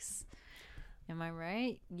knocks. Am I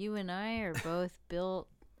right? You and I are both built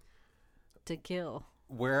to kill.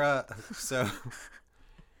 We're so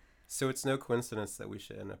it's no coincidence that we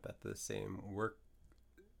should end up at the same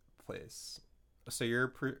workplace. So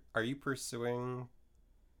are you pursuing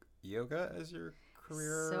yoga as your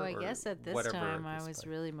career? So I or guess at this whatever time at I this was point?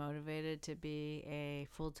 really motivated to be a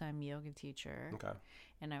full-time yoga teacher. Okay.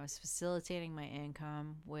 And I was facilitating my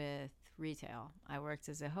income with retail. I worked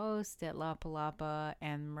as a host at La Palapa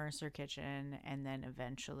and Mercer Kitchen, and then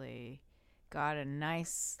eventually got a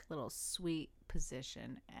nice little sweet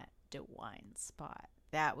position at DeWine Spot.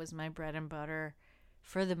 That was my bread and butter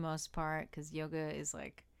for the most part, because yoga is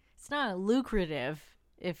like, it's not lucrative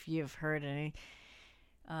if you've heard any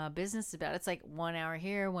business about it. It's like 1 hour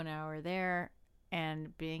here, 1 hour there.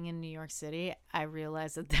 And being in New York City, I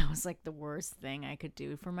realized that was like the worst thing I could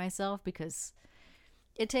do for myself, because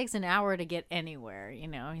it takes an hour to get anywhere, you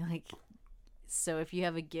know? Like, so if you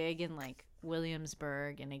have a gig in like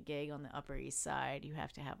Williamsburg and a gig on the Upper East Side, you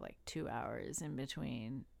have to have like 2 hours in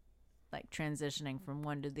between, like transitioning from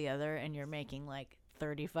one to the other, and you're making like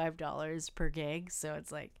 $35 per gig. So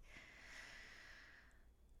it's like,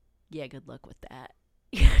 yeah, good luck with that.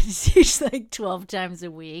 You have to teach like 12 times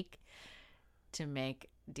a week to make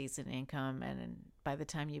decent income, and by the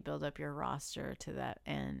time you build up your roster to that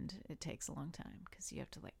end, it takes a long time, because you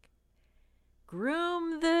have to like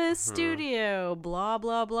groom the studio, blah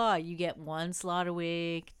blah blah. You get one slot a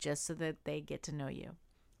week just so that they get to know you.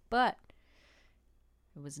 But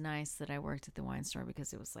it was nice that I worked at the wine store,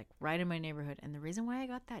 because it was like right in my neighborhood. And the reason why I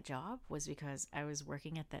got that job was because I was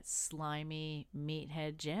working at that slimy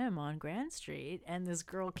meathead gym on Grand Street, and this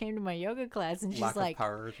girl came to my yoga class, and she's Lack like, of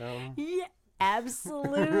power, Joan. yeah,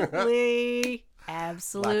 absolutely.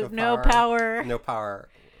 Absolute Lack of no power. No power.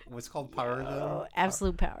 What's called power, No, Joan?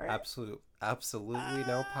 absolute power. Absolutely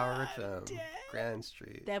no power, Joan. Grand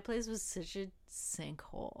Street. That place was such a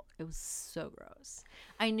sinkhole. It was so gross.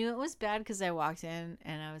 I knew it was bad because I walked in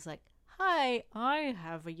and I was like, "Hi, I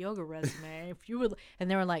have a yoga resume. If you would," and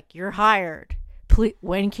they were like, "You're hired. Please,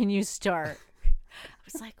 when can you start?" I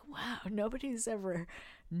was like, "Wow, nobody's ever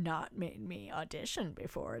not made me audition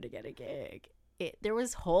before to get a gig." There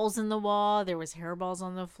was holes in the wall. There was hairballs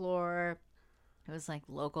on the floor. It was like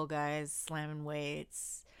local guys slamming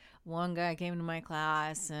weights. One guy came to my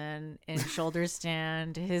class and in shoulder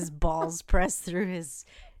stand, his balls pressed through his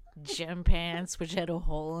gym pants, which had a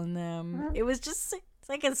hole in them. It was just, it's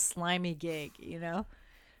like a slimy gig, you know?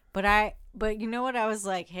 But you know what? I was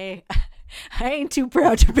like, hey, I ain't too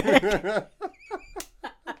proud to beg.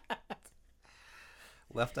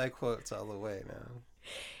 Left eye quotes all the way now.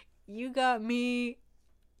 You got me.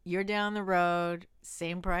 You're down the road.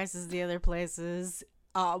 Same price as the other places.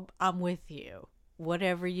 I'm with you.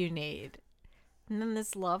 Whatever you need. And then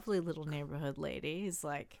this lovely little neighborhood lady is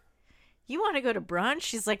like, "You want to go to brunch?"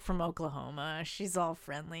 She's like from Oklahoma. She's all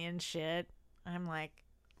friendly and shit. I'm like,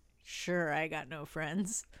 "Sure, I got no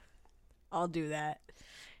friends. I'll do that."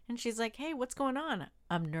 And she's like, "Hey, what's going on?"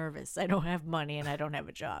 I'm nervous. I don't have money and I don't have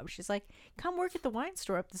a job. She's like, "Come work at the wine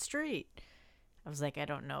store up the street." I was like, "I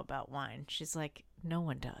don't know about wine." She's like, "No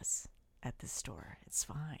one does at this store. It's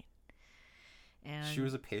fine." And She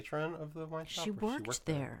was a patron of the wine shop? she or worked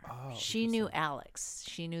there. Oh, She knew interesting. Alex.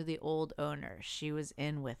 She knew the old owner. She was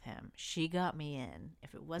in with him. She got me in.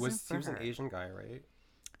 If it wasn't for He was her, an Asian guy, right?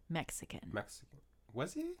 Mexican. Mexican.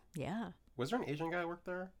 Was he? Yeah. Was there an Asian guy that worked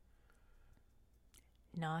there?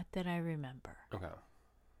 Not that I remember. Okay.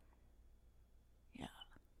 Yeah.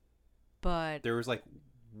 But There was like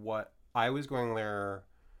what I was going there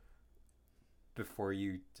before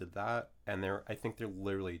you did that, and I think there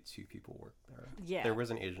literally 2 people worked there. Yeah. There was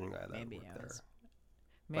an Asian guy that Maybe worked there.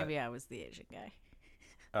 Maybe I was the Asian guy.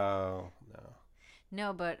 Oh, no.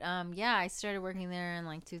 No, but yeah, I started working there in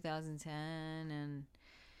like 2010,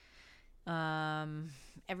 and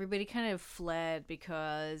everybody kind of fled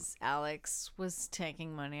because Alex was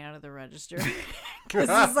taking money out of the register because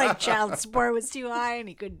his like child support was too high and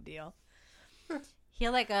he couldn't deal. He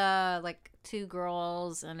had like 2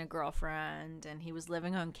 girls and a girlfriend, and he was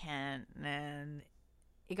living on Kent, and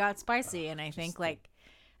it got spicy. And I think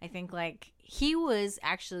he was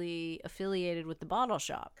actually affiliated with the bottle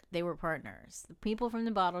shop. They were partners. The people from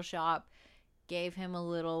the bottle shop gave him a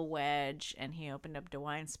little wedge, and he opened up the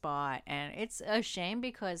wine spot. And it's a shame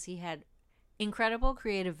because he had incredible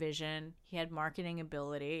creative vision. He had marketing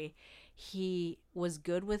ability. He was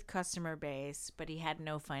good with customer base, but he had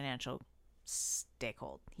no financial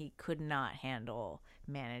stakehold. He could not handle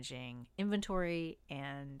managing inventory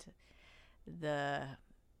and the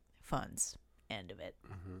funds end of it.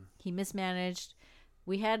 Mm-hmm. He mismanaged.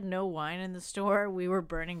 We had no wine in the store. We were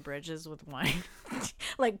burning bridges with wine.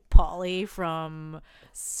 Like Polly from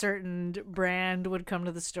certain brand would come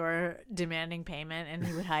to the store demanding payment, and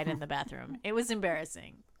he would hide in the bathroom. It was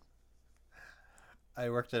embarrassing. I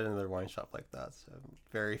worked at another wine shop like that, so I'm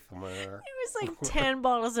very familiar. It was like 10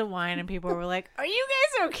 bottles of wine, and people were like, "Are you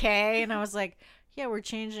guys okay?" And I was like, "Yeah, we're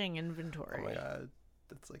changing inventory. Oh my god,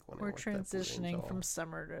 that's like when we're transitioning from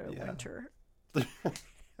summer to winter."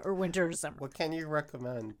 Or winter to summer. What can you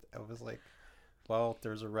recommend? I was like, well,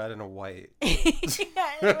 there's a red and a white.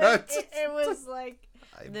 Yeah, it was like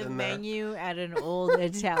the menu at an old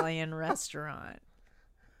Italian restaurant.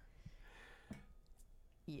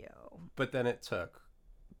 Yo. But then it took.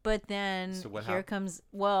 But then here comes,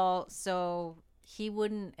 so he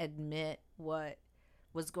wouldn't admit what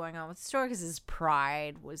was going on with the store because his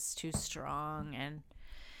pride was too strong. And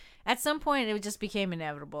at some point, it just became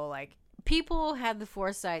inevitable. Like, people had the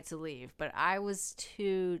foresight to leave, but I was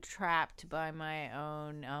too trapped by my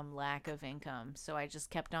own lack of income. So I just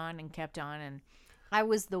kept on, and I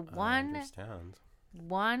was the one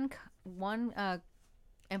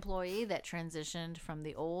employee that transitioned from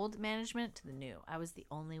the old management to the new. I was the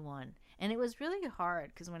only one, and it was really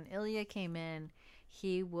hard because when Ilya came in,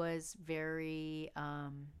 he was very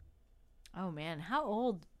oh man, how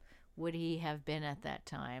old would he have been at that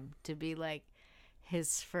time to be like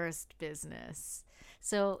his first business?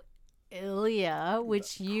 So Ilya,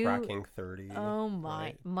 which you cracking 30. Oh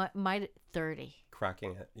my, right? my 30.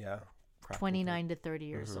 Cracking it, yeah. 29 to 30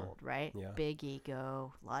 years old, right? Yeah. Big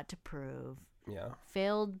ego, lot to prove. Yeah.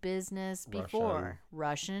 Failed business before.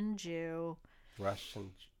 Russian Jew.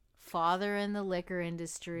 Father in the liquor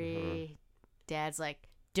industry. Dad's like,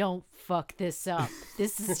 don't fuck this up.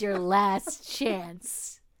 This is your last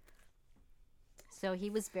chance. So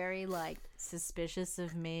he was very like suspicious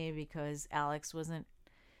of me because Alex wasn't,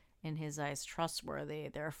 in his eyes, trustworthy.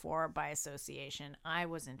 Therefore, by association, I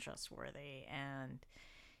wasn't trustworthy, and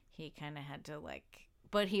he kind of had to like.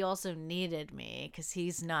 But he also needed me because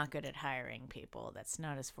he's not good at hiring people. That's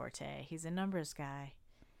not his forte. He's a numbers guy.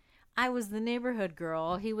 I was the neighborhood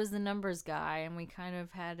girl. He was the numbers guy, and we kind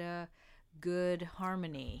of had a good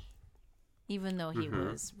harmony, even though he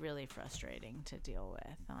was really frustrating to deal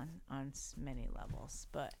with on many levels.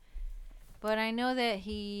 But I know that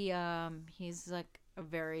he's like a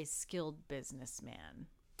very skilled businessman.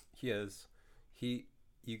 He is.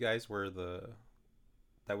 You guys were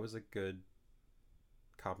that was a good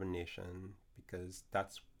combination because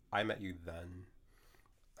I met you then.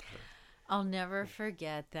 I'll never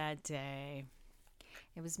forget that day.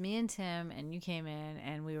 It was me and Tim, and you came in,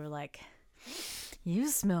 and we were like, "You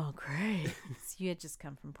smell great." You had just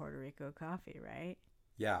come from Puerto Rico coffee, right?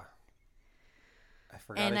 Yeah. I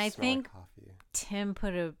forgot. And I think coffee. Tim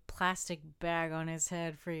put a plastic bag on his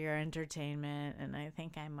head for your entertainment, and I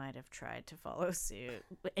think I might have tried to follow suit,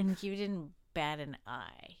 and you didn't bat an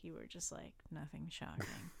eye. You were just like, nothing shocking.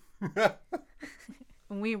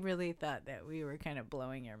 And we really thought that we were kind of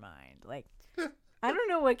blowing your mind. Like, I don't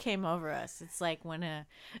know what came over us. It's like when a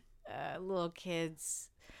little kid's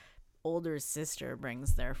older sister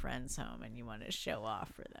brings their friends home and you want to show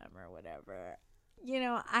off for them or whatever. You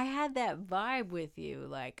know, I had that vibe with you.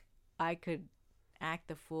 Like, I could act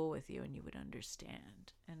the fool with you and you would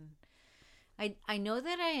understand. And I know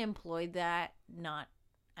that I employed that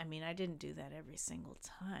I didn't do that every single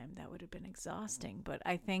time. That would have been exhausting. But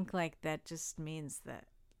I think like that just means that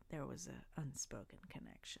there was an unspoken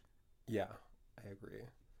connection. Yeah, I agree.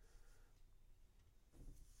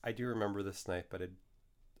 I do remember this night, but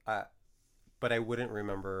I wouldn't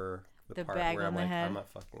remember the part bag where on I'm the like, head. I'm not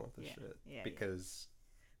fucking with this shit. Yeah, because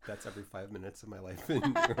that's every 5 minutes of my life in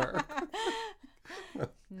New York.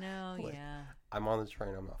 No, Like, yeah. I'm on the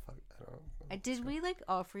train. I'm not fucking. I don't know. Did we like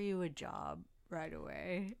offer you a job right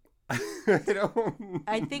away? I don't.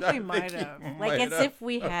 I think we might have. Like, it's if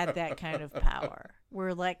we had that kind of power.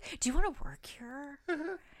 We're like, do you want to work here?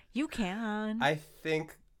 You can. I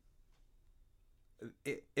think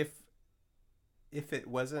if it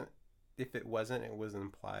wasn't, it was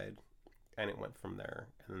implied, and it went from there,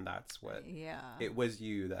 and that's what. Yeah. It was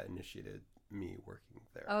you that initiated me working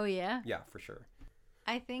there. Oh yeah. Yeah, for sure.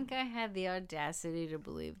 I think I had the audacity to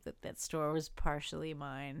believe that store was partially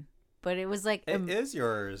mine, but it was like it is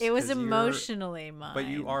yours. It was emotionally mine. But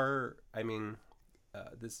you are. I mean,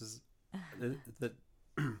 this is the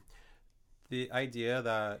the idea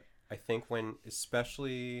that I think when,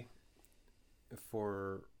 especially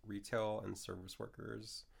for retail and service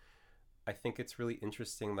workers, I think it's really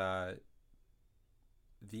interesting that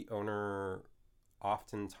the owner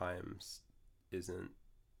oftentimes isn't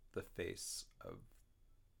the face of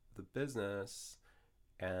the business,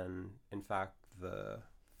 and in fact the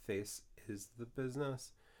face is the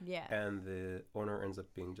business. Yeah. And the owner ends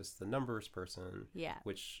up being just the numbers person. Yeah.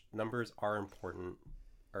 Which numbers are important,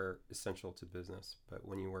 are essential to business, but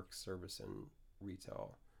when you work service and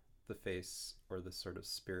retail, the face or the sort of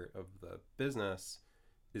spirit of the business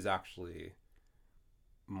is actually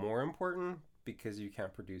more important, because you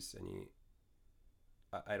can't produce any.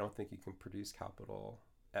 I don't think you can produce capital,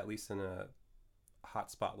 at least in a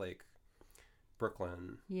hotspot like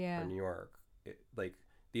Brooklyn or New York.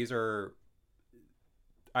 These are.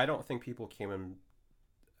 I don't think people came in,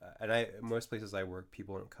 and most places I work,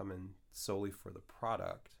 people don't come in solely for the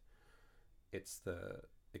product. It's the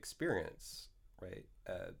experience, right?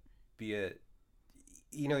 Be it,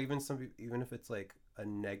 even if it's like a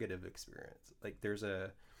negative experience, like there's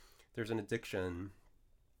an addiction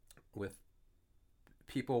with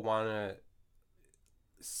people want to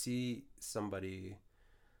see somebody,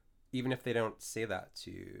 even if they don't say that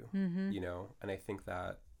to you, and I think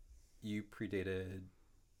that you predated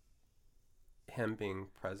him being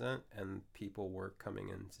present, and people were coming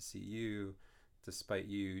in to see you despite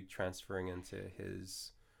you transferring into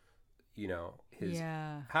his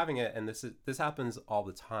having it. And this happens all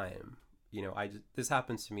the time. This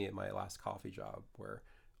happened to me at my last coffee job, where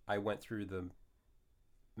I went through the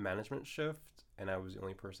management shift and I was the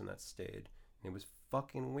only person that stayed, and it was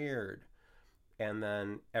fucking weird. And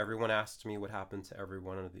then everyone asked me what happened to every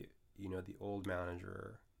one of the old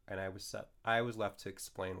manager, and I was left to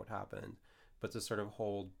explain what happened, but to sort of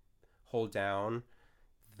hold down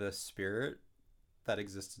the spirit that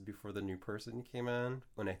existed before the new person came in.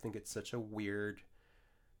 And I think it's such a weird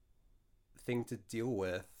thing to deal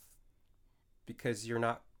with, because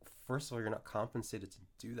first of all, you're not compensated to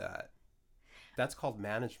do that. That's called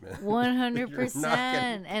management. 100%.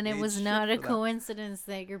 And it was not a coincidence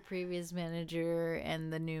that your previous manager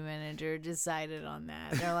and the new manager decided on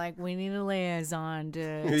that. They're like, we need a liaison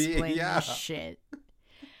to explain this shit.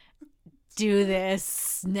 Do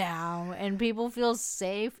this now. And people feel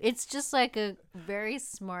safe. It's just like a very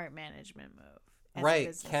smart management move.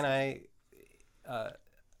 Right. Can I,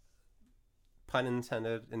 pun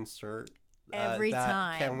intended, insert every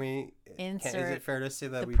time? Can we insert? Is it fair to say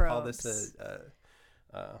that we probes. Call this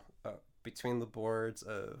a between the boards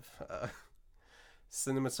of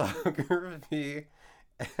cinematography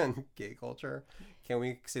and gay culture? Can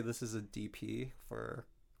we say this is a DP for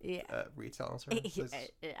retail and services?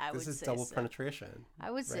 This is double penetration.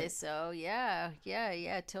 I would say so. Yeah,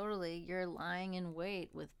 totally. You're lying in wait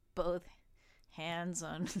with both hands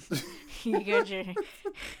on. You get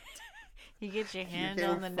your hand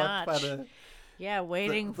on the notch.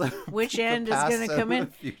 Waiting which end is going to come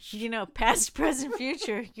in. Past, present,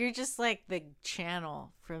 future. You're just like the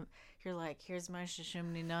channel from. You're like, here's my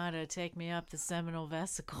Shishimni Nada. Take me up the seminal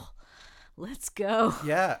vesicle. Let's go.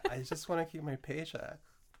 Yeah, I just want to keep my paycheck.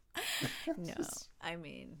 No, I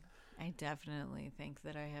mean, I definitely think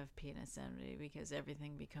that I have penis envy, because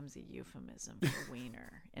everything becomes a euphemism for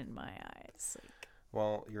wiener in my eyes.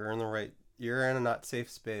 Well, you're in a not safe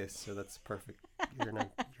space, so that's perfect. You're in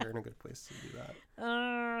a good place to do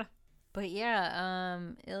that. But yeah,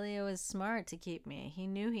 Ilya was smart to keep me. He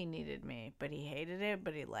knew he needed me, but he hated it,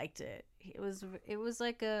 but he liked it. It was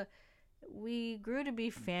like we grew to be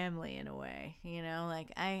family in a way,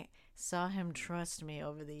 like I saw him trust me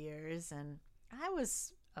over the years, and I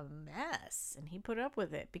was a mess, and he put up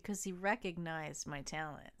with it because he recognized my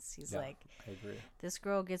talents. He's like, I agree. This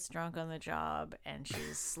girl gets drunk on the job and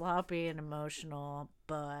she's sloppy and emotional,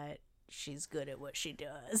 but she's good at what she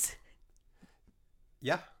does.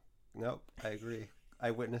 Yeah. Nope. I agree.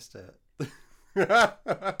 I witnessed it. I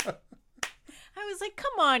was like,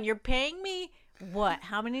 come on, you're paying me what?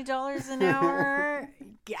 How many dollars an hour?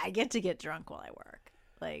 I get to get drunk while I work.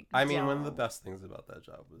 Like, I mean, one of the best things about that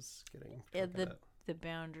job was getting drunk. The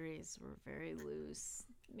boundaries were very loose.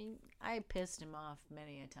 I mean, I pissed him off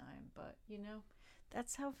many a time, but you know,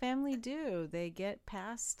 that's how family do. They get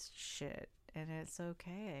past shit, and it's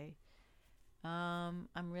okay. I'm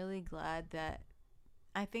really glad that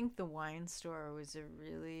I think the wine store was a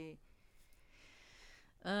really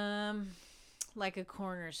like a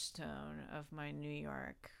cornerstone of my New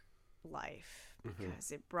York life,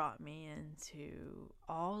 because it brought me into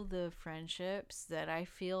all the friendships that I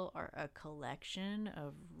feel are a collection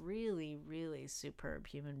of really, really superb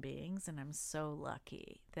human beings, and I'm so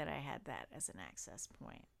lucky that I had that as an access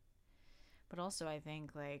point. But also I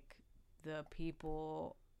think like the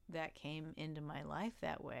people that came into my life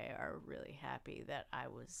that way are really happy that I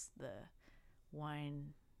was the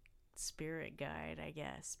wine spirit guide, I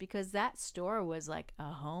guess, because that store was like a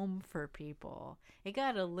home for people. It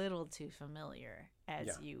got a little too familiar,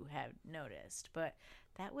 as you have noticed, but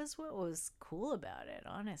that was what was cool about it,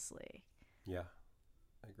 honestly. Yeah,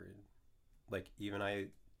 agreed. Like, even I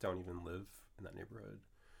don't even live in that neighborhood,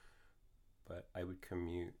 but I would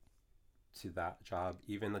commute to that job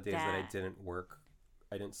even the days that I didn't work.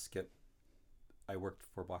 I didn't skip. I worked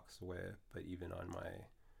 4 blocks away, but even on my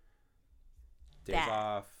days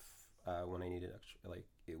off, when I needed extra, like,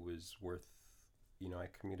 it was worth, you know, I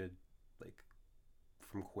commuted like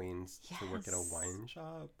from Queens to work at a wine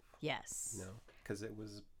shop. Yes. You know, because it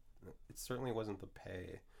certainly wasn't the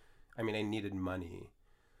pay. I mean, I needed money,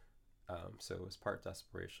 so it was part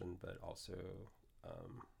desperation, but also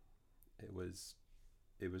it was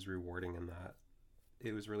rewarding in that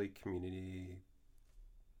it was really community.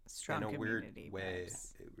 Strong in a weird community way.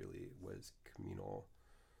 vibes. It really was communal.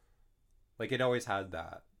 Like, it always had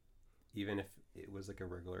that, even if it was like a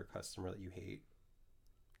regular customer that you hate.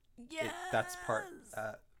 Yeah, that's part.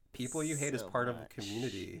 People you hate is part of the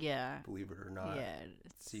community. Yeah, believe it or not. Yeah.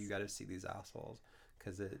 So you got to see these assholes,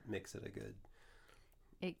 because it makes it a good.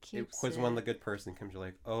 It keeps. Because when the good person comes, you're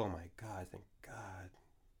like, oh my god, thank God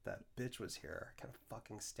that bitch was here. I can't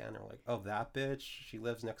fucking stand her. Like, oh, that bitch, she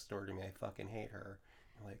lives next door to me. I fucking hate her.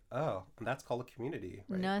 I'm like, oh, and that's called a community,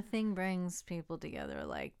 right? Nothing brings people together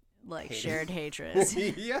like Hating. shared hatred.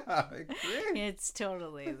 Yeah, I agree. It's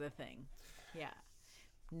totally the thing. Yeah.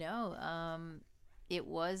 No, it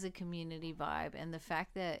was a community vibe, and the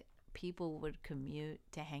fact that people would commute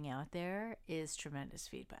to hang out there is tremendous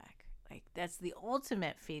feedback. Like, that's the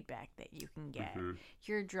ultimate feedback that you can get.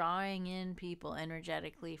 You're drawing in people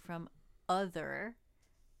energetically from other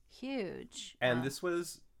huge. And this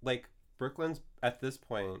was like, Brooklyn's at this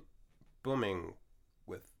point booming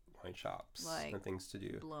with wine shops and things to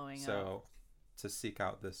do. Blowing up. So to seek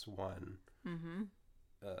out this one,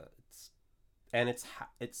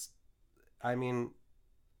 it's I mean,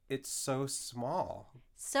 it's so small.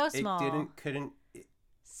 So small. It could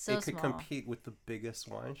small. compete with the biggest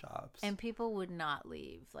wine shops. And people would not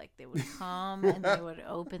leave. Like, they would come and they would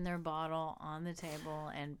open their bottle on the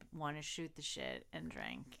table and want to shoot the shit and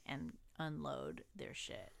drink and unload their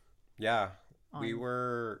shit. Yeah.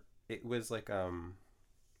 It was like a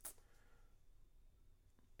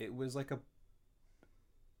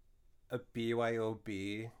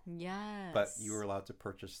BYOB. Yes. But you were allowed to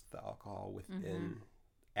purchase the alcohol within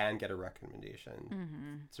and get a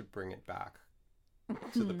recommendation to bring it back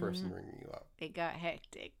to the person ringing you up. It got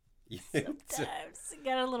hectic. Yeah, sometimes it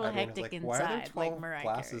got a little hectic like, inside, why are there 12 like Mariah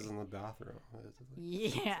glasses Carey. in the bathroom?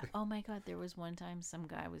 Yeah. Oh my God, there was one time some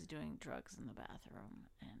guy was doing drugs in the bathroom,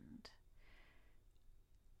 and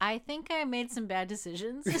I think I made some bad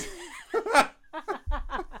decisions.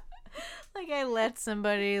 Like, I let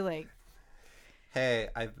somebody, like... Hey,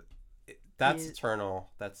 that's eternal.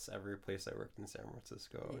 That's every place I worked in San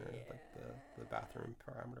Francisco. Yeah. Like the bathroom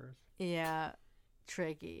parameters. Yeah.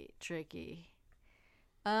 Tricky.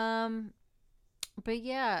 But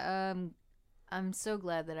yeah, I'm so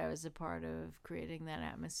glad that I was a part of creating that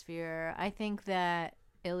atmosphere. I think that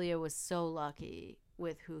Ilya was so lucky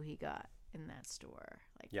with who he got in that store.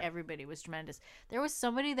 Like, everybody was tremendous. There was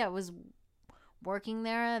somebody that was working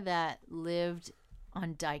there that lived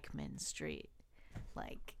on Dykeman Street,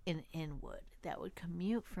 like in Inwood, that would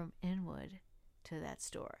commute from Inwood to that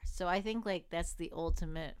store. So I think, like, that's the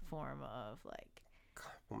ultimate form of, like,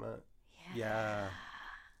 compliment. Yeah.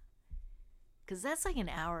 Because that's like an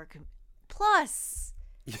hour plus.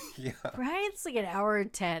 Yeah. Right? It's like an hour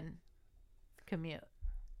and 10 commute.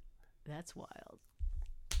 That's wild.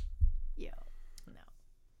 Yo, no.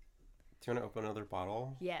 Do you want to open another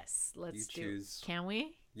bottle? Yes, let's choose. Can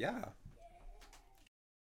we? Yeah.